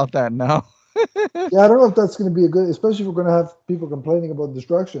sure about that now. Yeah, I don't know if that's going to be a good, especially if we're going to have people complaining about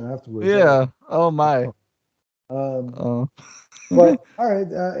destruction afterwards. Yeah. Oh my. But all right,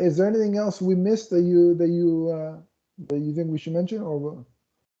 is there anything else we missed that you think we should mention, or?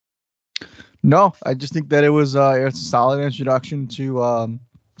 No, I just think that it's a solid introduction to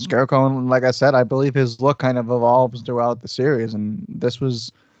Scarecrow, and like I said, I believe his look kind of evolves throughout the series, and this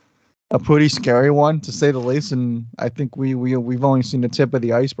was a pretty scary one, to say the least. And I think we've only seen the tip of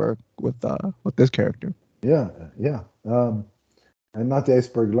the iceberg with this character. Yeah, and not the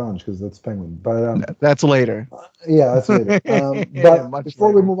iceberg lounge, because that's Penguin, but that's later. Yeah, that's later. But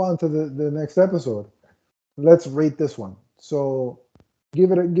before we move on to the next episode, let's rate this one. So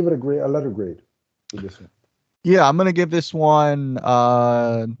give it a grade, a letter grade for this one. Yeah, I'm gonna give this one.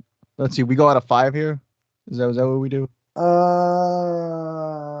 Let's see, we go out of 5 here. Is that what we do? I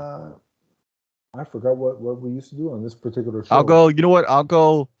forgot what we used to do on this particular show. I'll go. You know what? I'll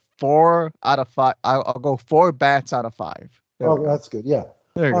go 4 out of 5. I'll go 4 bats out of 5. That's good. Yeah.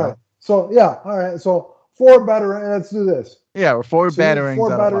 There you all go. Right. So yeah. All right. So 4 batarangs. Let's do this. Yeah, we're 4 batarangs. 4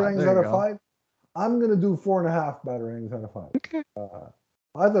 batarangs out of 5. I'm gonna do 4.5 batarangs out of 5. Okay.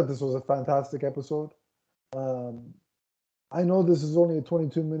 I thought this was a fantastic episode. I know this is only a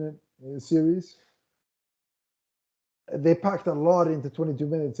 22-minute series. They packed a lot into 22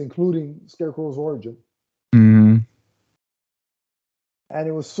 minutes, including Scarecrow's origin. Mm-hmm. And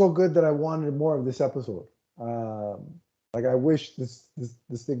it was so good that I wanted more of this episode. I wish this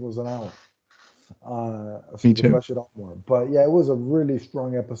thing was an hour. So Me too. Flesh it out more. But yeah, it was a really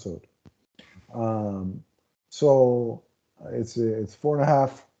strong episode. So it's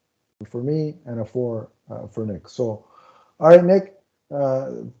 4.5 for me and a 4 for Nick. So, all right, Nick,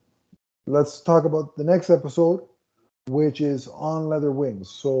 let's talk about the next episode, which is On Leather Wings.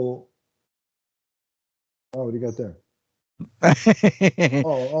 So, what do you got there?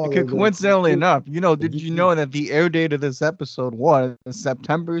 Coincidentally enough, did you know that the air date of this episode was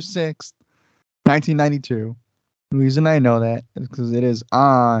September 6th, 1992? The reason I know that is because it is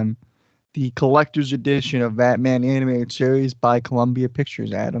on the collector's edition of Batman animated series by Columbia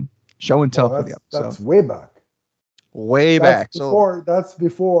Pictures, Adam. Show and tell for the episode. That's way back. Back. That's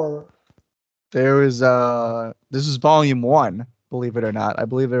before. There is this is volume 1, believe it or not. I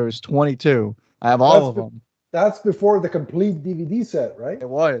believe there was 22. I have all of them. That's before the complete DVD set, right? It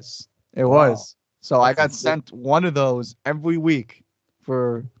was. So I got sent one of those every week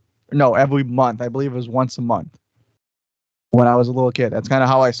every month. I believe it was once a month when I was a little kid. That's kind of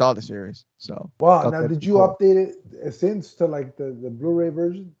how I saw the series. So wow. Now, did you update it since to like the Blu-ray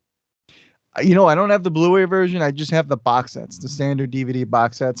version? I don't have the Blu-ray version. I just have the box sets, the standard DVD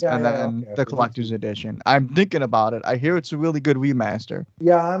box sets, then the collector's edition. I'm thinking about it. I hear it's a really good remaster.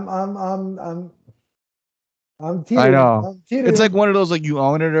 Yeah, I'm I'm I teetering. know. I'm teetering. It's like one of those like you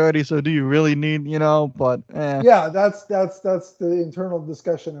own it already, so do you really need, but Yeah, that's the internal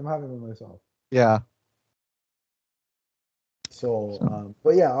discussion I'm having with myself. yeah. So,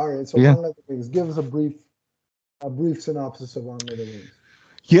 but yeah, all right. So Yeah. On Leather Wings, give us a brief synopsis of On Leather Wings.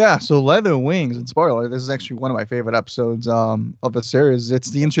 Yeah, so Leather Wings, and spoiler, this is actually one of my favorite episodes of the series. It's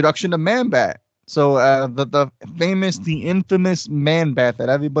the introduction to Man Bat. So the infamous Man Bat that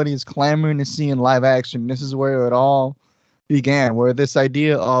everybody is clamoring to see in live action. This is where it all began, where this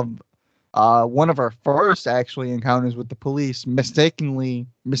idea of one of our first actually encounters with the police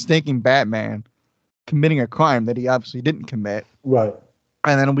mistaking Batman committing a crime that he obviously didn't commit. Right.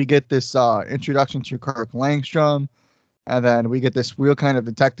 And then we get this introduction to Kirk Langstrom. And then we get this real kind of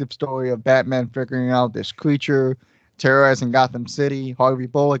detective story of Batman figuring out this creature terrorizing Gotham City. Harvey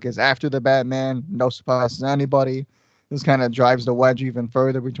Bullock is after the Batman. No surprise to anybody. This kind of drives the wedge even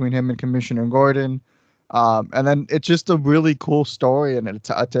further between him and Commissioner Gordon. And then it's just a really cool story and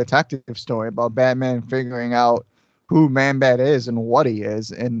a detective story about Batman figuring out who Man-Bat is and what he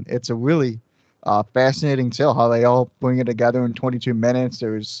is. And it's a really fascinating tale how they all bring it together in 22 minutes.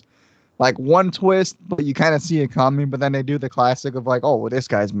 There's like one twist, but you kind of see it coming. But then they do the classic of like, oh, well, this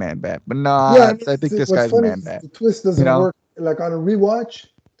guy's Man-Bat. But nah, Yeah, I think this what's guy's funny Man-Bat. is the twist doesn't work like on a rewatch.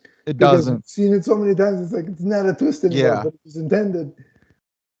 It Because doesn't. we've seen it so many times, it's like it's not a twist anymore, Yeah. but it was intended.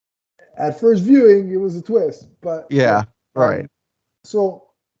 At first viewing, it was a twist, but Yeah, right.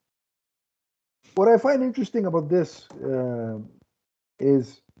 So, what I find interesting about this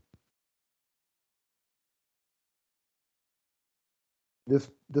is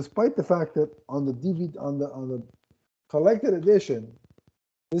despite the fact that on the DVD on the collected edition,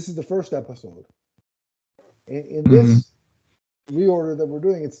 this is the first episode. In this reorder that we're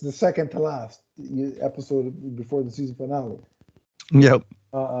doing, it's the second to last episode before the season finale. Yep.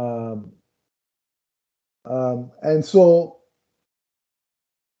 And so,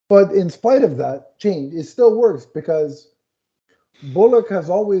 but in spite of that change, it still works because Bullock has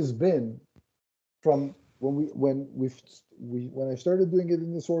always been, from when I started doing it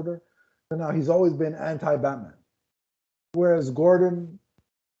in this order, and now he's always been anti-Batman, whereas Gordon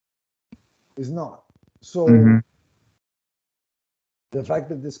is not. So the fact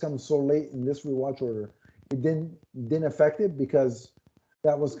that this comes so late in this rewatch order, it didn't affect it because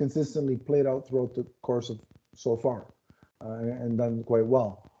that was consistently played out throughout the course of so far, and done quite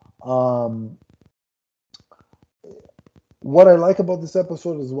well. What I like about this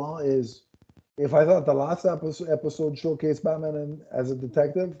episode as well is, if I thought the last episode showcased Batman as a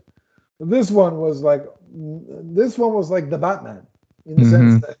detective, this one was like the Batman in the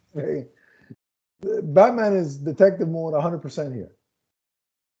sense that Batman is detective mode 100% here.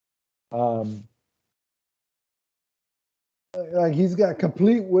 Like he's got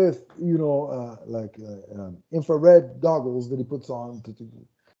complete with infrared goggles that he puts on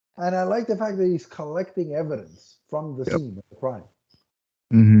and I like the fact that he's collecting evidence from the scene of the crime.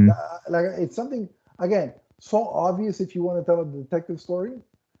 Like it's something, again, so obvious if you want to tell a detective story,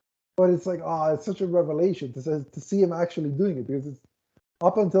 but it's like, it's such a revelation to see him actually doing it, because it's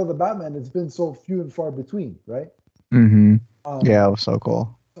up until the Batman, it's been so few and far between, right? Yeah, it was so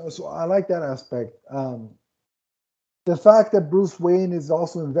cool. So I like that aspect. The fact that Bruce Wayne is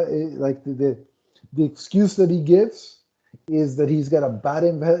also like the excuse that he gives is that he's got a bat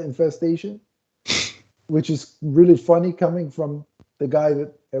infestation, which is really funny coming from the guy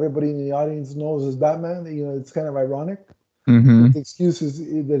that everybody in the audience knows as Batman. It's kind of ironic. The excuse is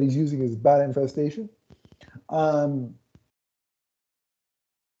that he's using his bat infestation. So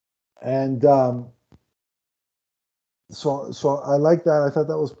I like that. I thought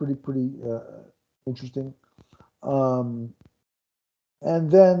that was pretty interesting. And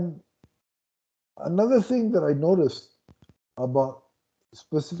then another thing that I noticed about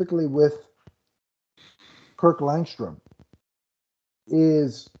specifically with Kirk Langstrom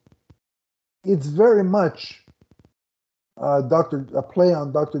is it's very much a play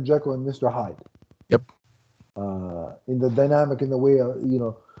on Dr. Jekyll and Mr. Hyde. Yep. In the dynamic, in the way of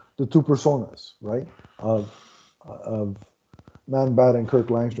the two personas, right? Of Man-Bat and Kirk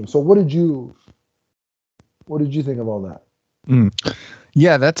Langstrom. So what did you think of all that?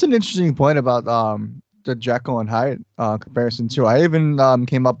 Yeah, that's an interesting point about the Jekyll and Hyde comparison too. I even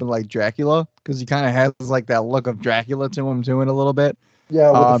came up with like Dracula, because he kind of has like that look of Dracula to him too in a little bit.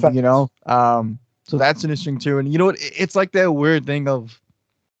 Yeah, with so that's interesting too. And it's like that weird thing of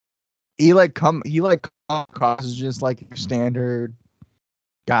he comes across as just like your standard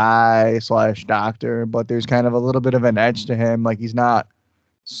guy / doctor, but there's kind of a little bit of an edge to him. Like he's not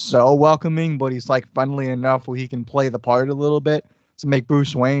so welcoming, but he's like friendly enough where he can play the part a little bit. to make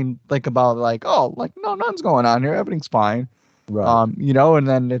Bruce Wayne think about like, oh, like no, nothing's going on here, everything's fine. Right. You know, and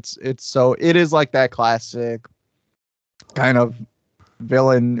then it's so it is like that classic kind of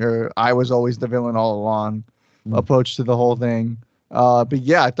villain, or I was always the villain all along approach to the whole thing. But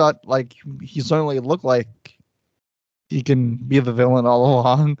yeah, I thought like he certainly looked like he can be the villain all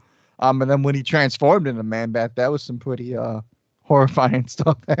along. And then when he transformed into Man-Bat, that was some pretty horrifying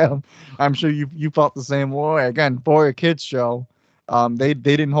stuff. Adam. I'm sure you felt the same way. Again, for a kids show, they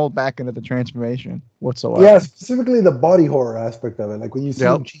didn't hold back into the transformation whatsoever. Yeah, specifically the body horror aspect of it. Like when you see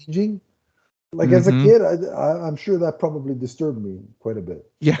him changing, like as a kid, I'm sure that probably disturbed me quite a bit.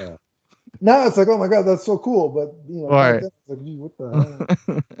 Yeah. Now it's like, oh my god, that's so cool. But you know, right. it's like, gee, what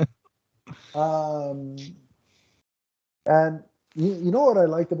the hell? And you know what I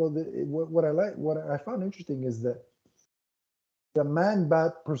liked about what I found interesting is that the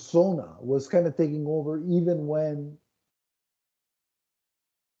Man-Bat persona was kind of taking over even when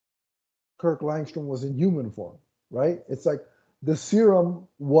Kirk Langstrom was in human form, right? It's like the serum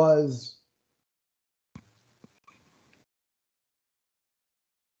was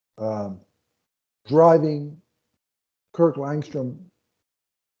driving Kirk Langstrom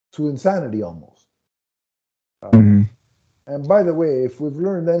to insanity almost. And by the way, if we've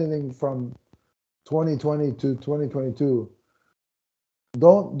learned anything from 2020 to 2022,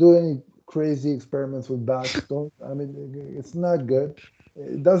 don't do any crazy experiments with bats. It's not good.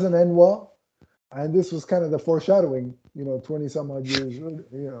 It doesn't end well. And this was kind of the foreshadowing, 20 some odd years,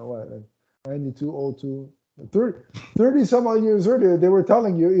 92, 02, 30 some odd years earlier, they were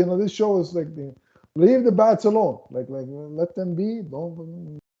telling you, this show is like, leave the bats alone. Like let them be.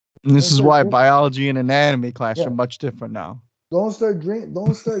 And this is why biology and anatomy class are much different now. Don't start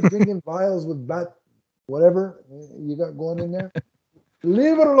drinking vials with bat, whatever you got going in there.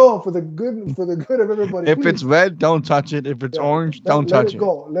 Leave it alone for the good of everybody. If it's red, don't touch it. If it's orange, don't touch it.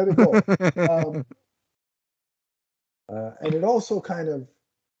 Let it go. And it also kind of,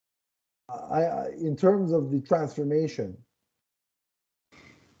 in terms of the transformation,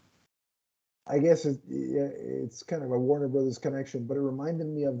 I guess it's kind of a Warner Brothers connection, but it reminded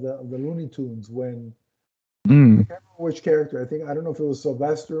me of the Looney Tunes when I can't remember which character. I don't know if it was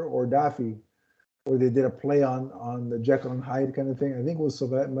Sylvester or Daffy, or they did a play on the Jekyll and Hyde kind of thing. I think it was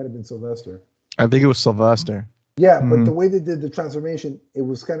Sylvester. It might have been Sylvester. I think it was Sylvester. Yeah, but the way they did the transformation, it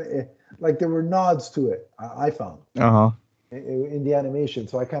was kind of like there were nods to it. I found in the animation,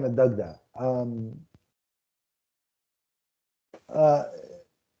 so I kind of dug that.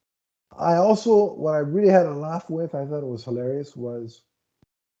 I also, what I really had a laugh with, I thought it was hilarious, was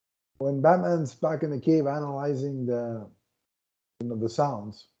when Batman's back in the cave analyzing the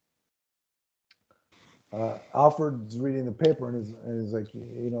sounds. Alfred's reading the paper and is like,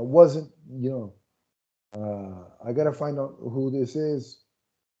 wasn't, I gotta find out who this is.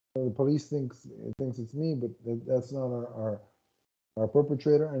 The police thinks it's me, but that's not our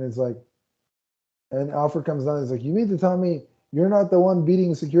perpetrator. And it's like, and Alfred comes down and is like, you mean to tell me you're not the one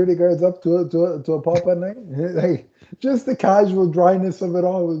beating security guards up to a pulp at night? Like, just the casual dryness of it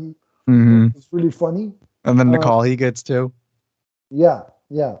all was really funny. And then the call he gets too. Yeah.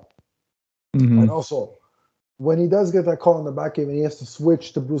 And also, when he does get that call in the Batcave and he has to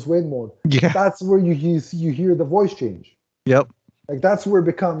switch to Bruce Wayne mode, that's where you hear the voice change. Yep. Like that's where it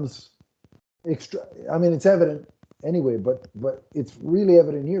becomes extra. I mean, it's evident anyway, but it's really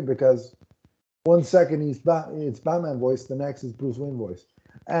evident here because 1 second it's Batman voice, the next is Bruce Wayne voice,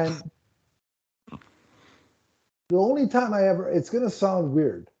 and the only time it's gonna sound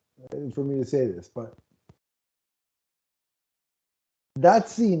weird for me to say this, but that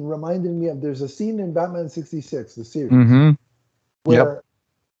scene reminded me of, there's a scene in Batman 66, the series, where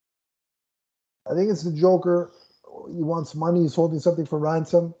I think it's the Joker. He wants money. He's holding something for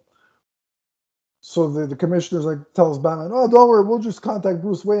ransom. So the commissioner's like tells Batman, "Oh, don't worry, we'll just contact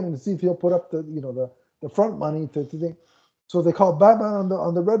Bruce Wayne and see if he'll put up the front money to think." So they call Batman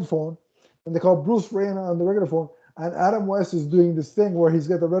on the red phone, and they call Bruce Wayne on the regular phone. And Adam West is doing this thing where he's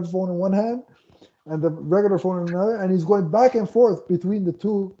got the red phone in one hand and the regular phone in another, and he's going back and forth between the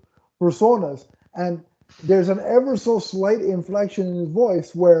two personas. And there's an ever so slight inflection in his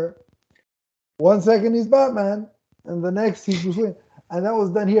voice where 1 second he's Batman and the next he's Bruce Wayne. And that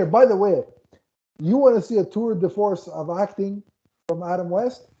was done here. By the way, you want to see a tour de force of acting from Adam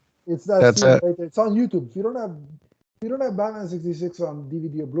West? It's that scene right there. It's on YouTube. If you don't have Batman 66 on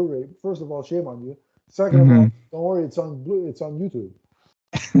DVD or Blu-ray, first of all, shame on you. Second of all, don't worry, it's on YouTube.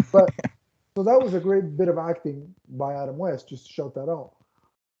 But so that was a great bit of acting by Adam West, just to shout that out.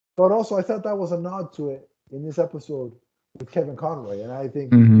 But also, I thought that was a nod to it in this episode with Kevin Conroy, and I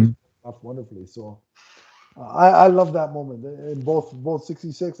think he off wonderfully. So I love that moment in both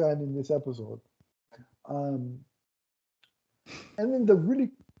 66 and in this episode. Um, and then the really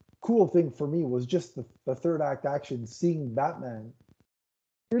cool thing for me was just the third act action, seeing Batman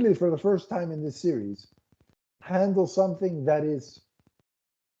really for the first time in this series handle something that is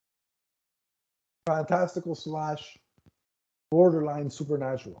fantastical slash borderline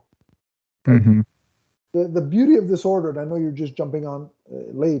supernatural. Mm-hmm. The beauty of this order, and I know you're just jumping on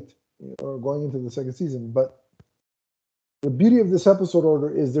late or going into the second season, but the beauty of this episode order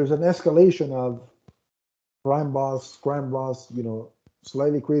is there's an escalation of crime boss,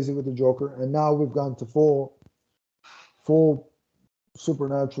 slightly crazy with the Joker, and now we've gone to full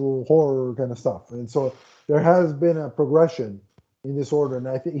supernatural horror kind of stuff. And so there has been a progression in this order, and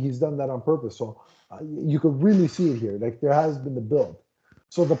I think he's done that on purpose. So you could really see it here. Like there has been the build.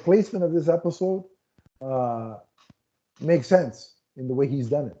 So the placement of this episode makes sense in the way he's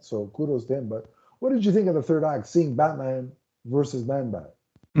done it. So kudos to him. But what did you think of the third act, seeing Batman versus Man-Bat?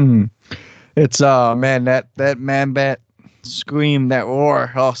 Mm-hmm. It's man, that Man-Bat scream, that roar,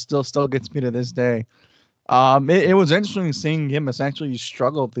 still gets me to this day. It was interesting seeing him essentially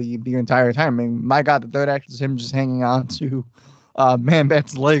struggle the entire time. I mean, my God, the third act is him just hanging on to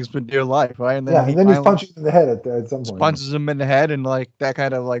Man-Bat's legs for dear life, right? And then he's punching him in the head at some point. Punches him in the head, and like that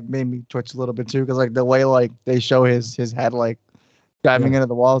kind of like made me twitch a little bit too, because like the way like they show his head like diving into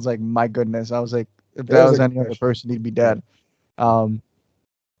the wall is like, my goodness. I was like, if that was any other person, he'd be dead.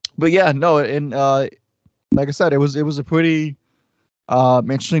 But yeah, no, and like I said, it was a pretty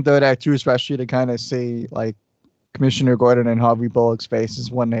interesting third act too, especially to kind of see like Commissioner Gordon and Harvey Bullock's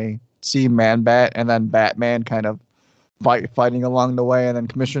faces when they see Man-Bat and then Batman kind of fighting along the way, and then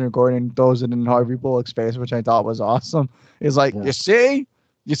Commissioner Gordon throws it in Harvey Bullock's face, which I thought was awesome. It's like, you see,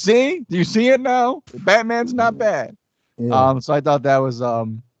 do you see it now? Batman's not bad. Yeah. So I thought that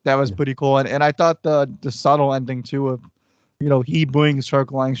was pretty cool, and I thought the subtle ending too of, he brings Kirk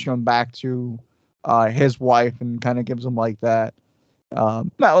Langstrom back to his wife and kind of gives him like that,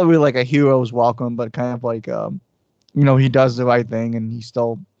 not really like a hero's welcome, but kind of like he does the right thing, and he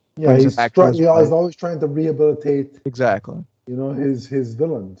still he's always trying to rehabilitate exactly his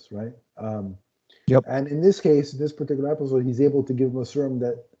villains, right? Yep. And in this case, this particular episode, he's able to give him a serum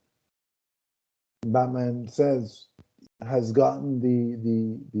that Batman says has gotten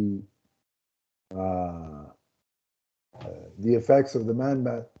the effects of the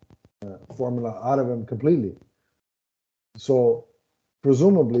Man-Bat formula out of him completely. So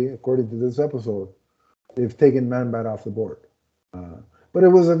presumably, according to this episode, they've taken Man-Bat off the board. But it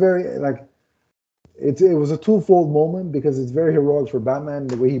was a very it was a twofold moment, because it's very heroic for Batman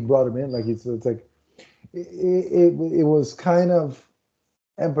the way he brought him in. Like it was kind of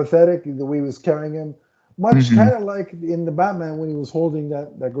empathetic the way he was carrying him, much kind of like in the Batman when he was holding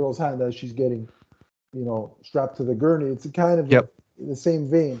that girl's hand as she's getting strapped to the gurney. It's kind of in the same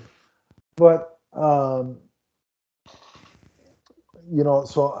vein, but so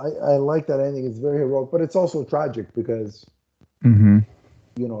I like that ending. It's very heroic, but it's also tragic because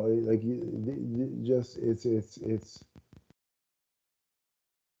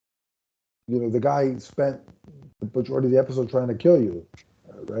the guy spent the majority of the episode trying to kill you,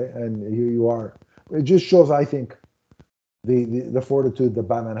 right? And here you are. It just shows, I think, the fortitude that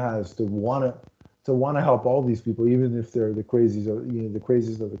Batman has to want to help all these people, even if they're the crazies, or the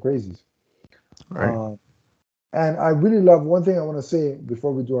craziest of the crazies. Right. And I really love, one thing I want to say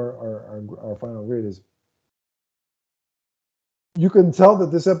before we do our final grade is, you can tell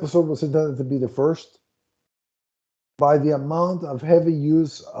that this episode was intended to be the first by the amount of heavy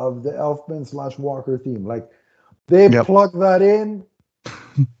use of the Elfman/Walker theme. Like, they plugged that in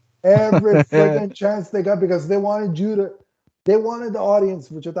every freaking chance they got, because they wanted the audience,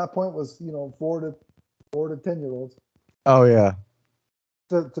 which at that point was 4 to 10-year-olds. Oh yeah.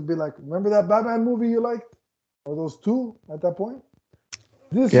 To be like, remember that Batman movie you liked, or those two at that point?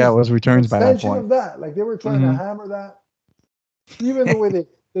 It was Returns by that point. Of that, like they were trying to hammer that. Even the way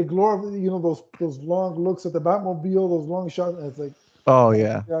they glorify, those long looks at the Batmobile, those long shots, and it's like, oh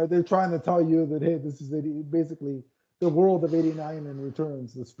yeah, they're trying to tell you that, hey, this is basically the world of '89 and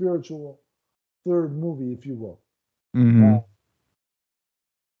Returns, the spiritual third movie, if you will.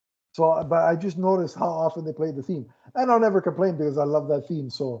 But I just noticed how often they played the theme, and I'll never complain because I love that theme.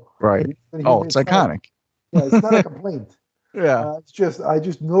 So right, it's iconic. It's not a complaint. It's just I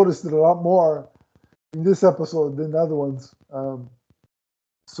just noticed it a lot more in this episode than the other ones.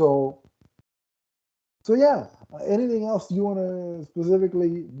 So yeah. Anything else you want to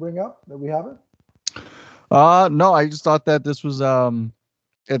specifically bring up that we haven't? No, I just thought that this was again,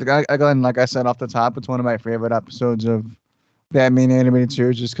 like I said off the top, it's one of my favorite episodes of Batman animated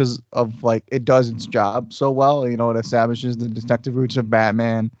series just because of like it does its job so well. You know, it establishes the detective roots of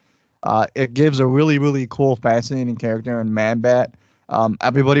Batman. It gives a really, really cool, fascinating character in Man Bat.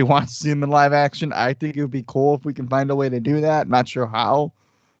 Everybody wants to see him in live action. I think it would be cool if we can find a way to do that. Not sure how,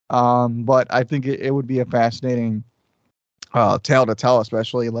 but I think it would be a fascinating tale to tell,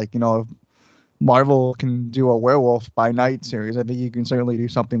 especially like, you know, if Marvel can do a Werewolf by Night series. I think you can certainly do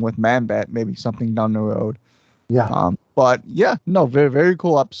something with Man Bat, maybe something down the road. Yeah. But yeah, no, very, very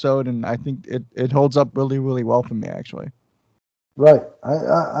cool episode, and I think it holds up really, really well for me, actually. Right.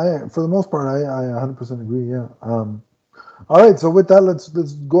 I for the most part, I 100% agree. Yeah. All right. So with that, let's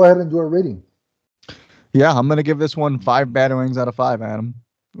go ahead and do our rating. Yeah, I'm gonna give this one 5 batarangs out of 5, Adam.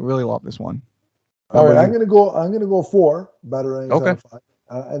 Really love this one. How All right. about I'm you? gonna go 4 batarangs out Okay. of 5.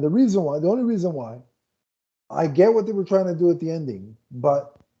 And the only reason why, I get what they were trying to do at the ending,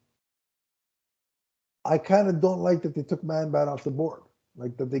 but I kind of don't like that they took Man Bat off the board.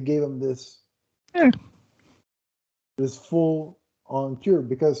 Like that they gave him Yeah. this full on cure.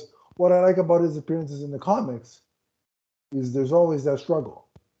 Because what I like about his appearances in the comics is there's always that struggle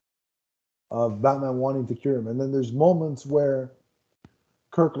of Batman wanting to cure him, and then there's moments where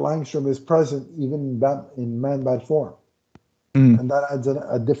Kirk Langstrom is present even in Man Bat form, Mm, and that adds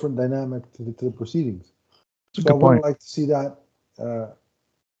a different dynamic to the proceedings. that's a So I good would have point. liked to see that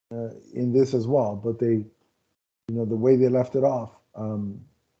in this as well, but they, the way they left it off,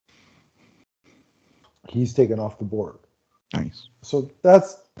 he's taken off the board. Nice. So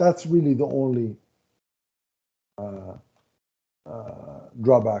that's really the only uh,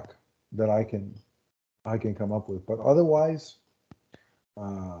 drawback that I can come up with. But otherwise,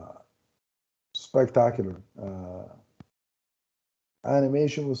 uh, spectacular.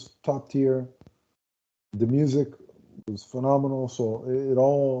 Animation was top tier. The music was phenomenal. So it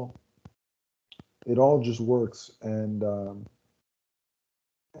all just works. And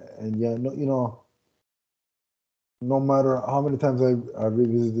yeah, no matter how many times I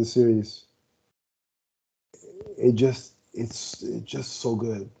revisit the series, it's just so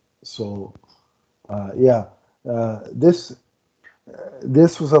good. So yeah, this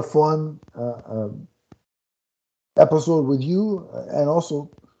was a fun episode with you, and also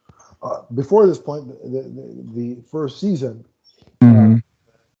before this point, the first season uh, Hmm.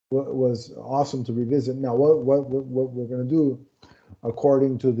 was awesome to revisit. Now, what we're going to do,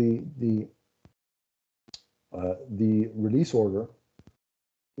 according to the release order,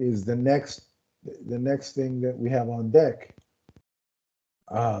 is the next thing that we have on deck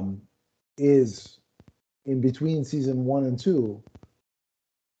um, is in between season 1 and 2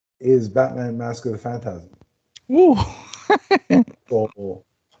 is Batman: Mask of the Phantasm. Ooh. So,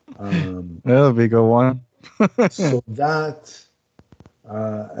 um, That'll be a good one. so that,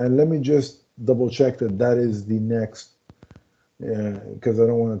 and let me just double check that is the next, because I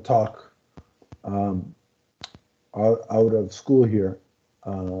don't want to talk um, out of school here,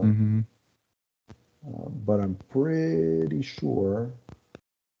 Hmm. but I'm pretty sure.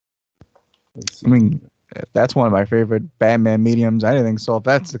 Let's I see. mean, that's one of my favorite Batman mediums. Anything. So if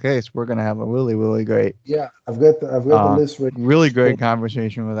that's the case, we're gonna have a really, really great, Yeah, I've got the list right really here. So great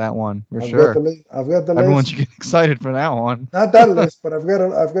conversation with that one for I've got sure. the list. I've got the Everyone list. should get excited for that one. Not that list, but I've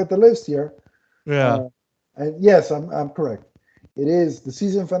got the list here. Yeah. Uh, and yes, I'm correct. It is the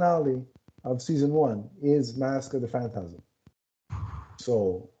season finale of season 1 is Mask of the Phantasm.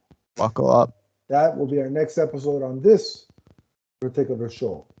 So Buckle up. that will be our next episode on this particular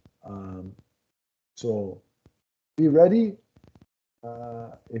show. Um, so be ready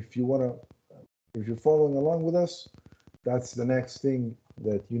if you want to. If you're following along with us, that's the next thing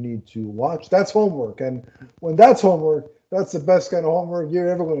that you need to watch. That's homework, and when that's homework, that's the best kind of homework you're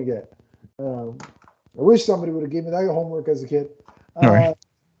ever going to get. I wish somebody would have given me that homework as a kid. All right.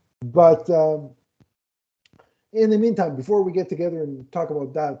 But in the meantime, before we get together and talk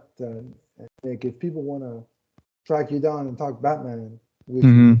about that, Nick, if people want to track you down and talk Batman with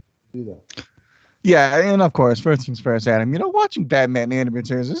you, Hmm. do that. Yeah, and of course, first things first, Adam. You know, watching Batman animated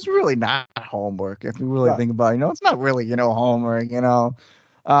series is really not homework if you really Right. think about it. You know, it's not really, homework,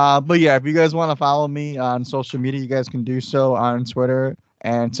 But yeah, if you guys want to follow me on social media, you guys can do so on Twitter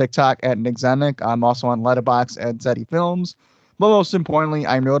and TikTok at Nick Zenick. I'm also on Letterboxd at Zeddy Films. But most importantly,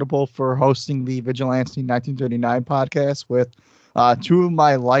 I'm notable for hosting the Vigilante 1939 podcast with two of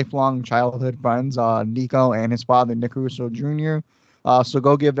my lifelong childhood friends, Nico and his father, Nick Russo Jr. So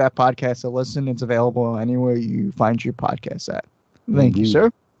go give that podcast a listen. It's available anywhere you find your podcasts at. Thank you, Indeed.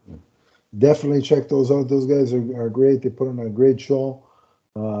 sir. Definitely check those out. Those guys are great. They put on a great show.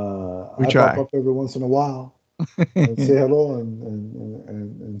 We I pop try. up every once in a while and say hello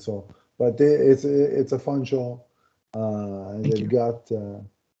and so. But it's a fun show, And Thank they've you.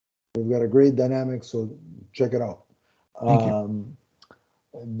 got a great dynamic, so check it out. Thank you.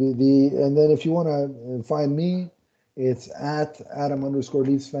 And then if you want to find me, it's at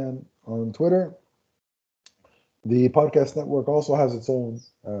Adam_Leafs fan on Twitter. The podcast network also has its own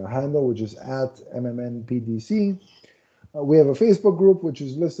handle, which is at MMNPDC. We have a Facebook group, which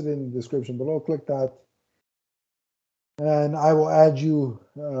is listed in the description below. Click that, and I will add you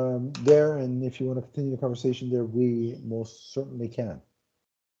there. And if you want to continue the conversation there, we most certainly can.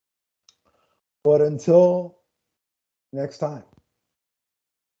 But until next time,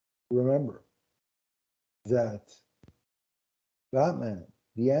 remember that Batman,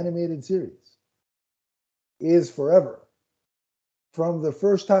 the animated series, is forever. From the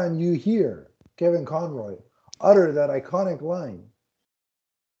first time you hear Kevin Conroy utter that iconic line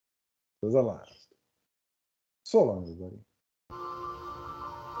to the last. So long, everybody.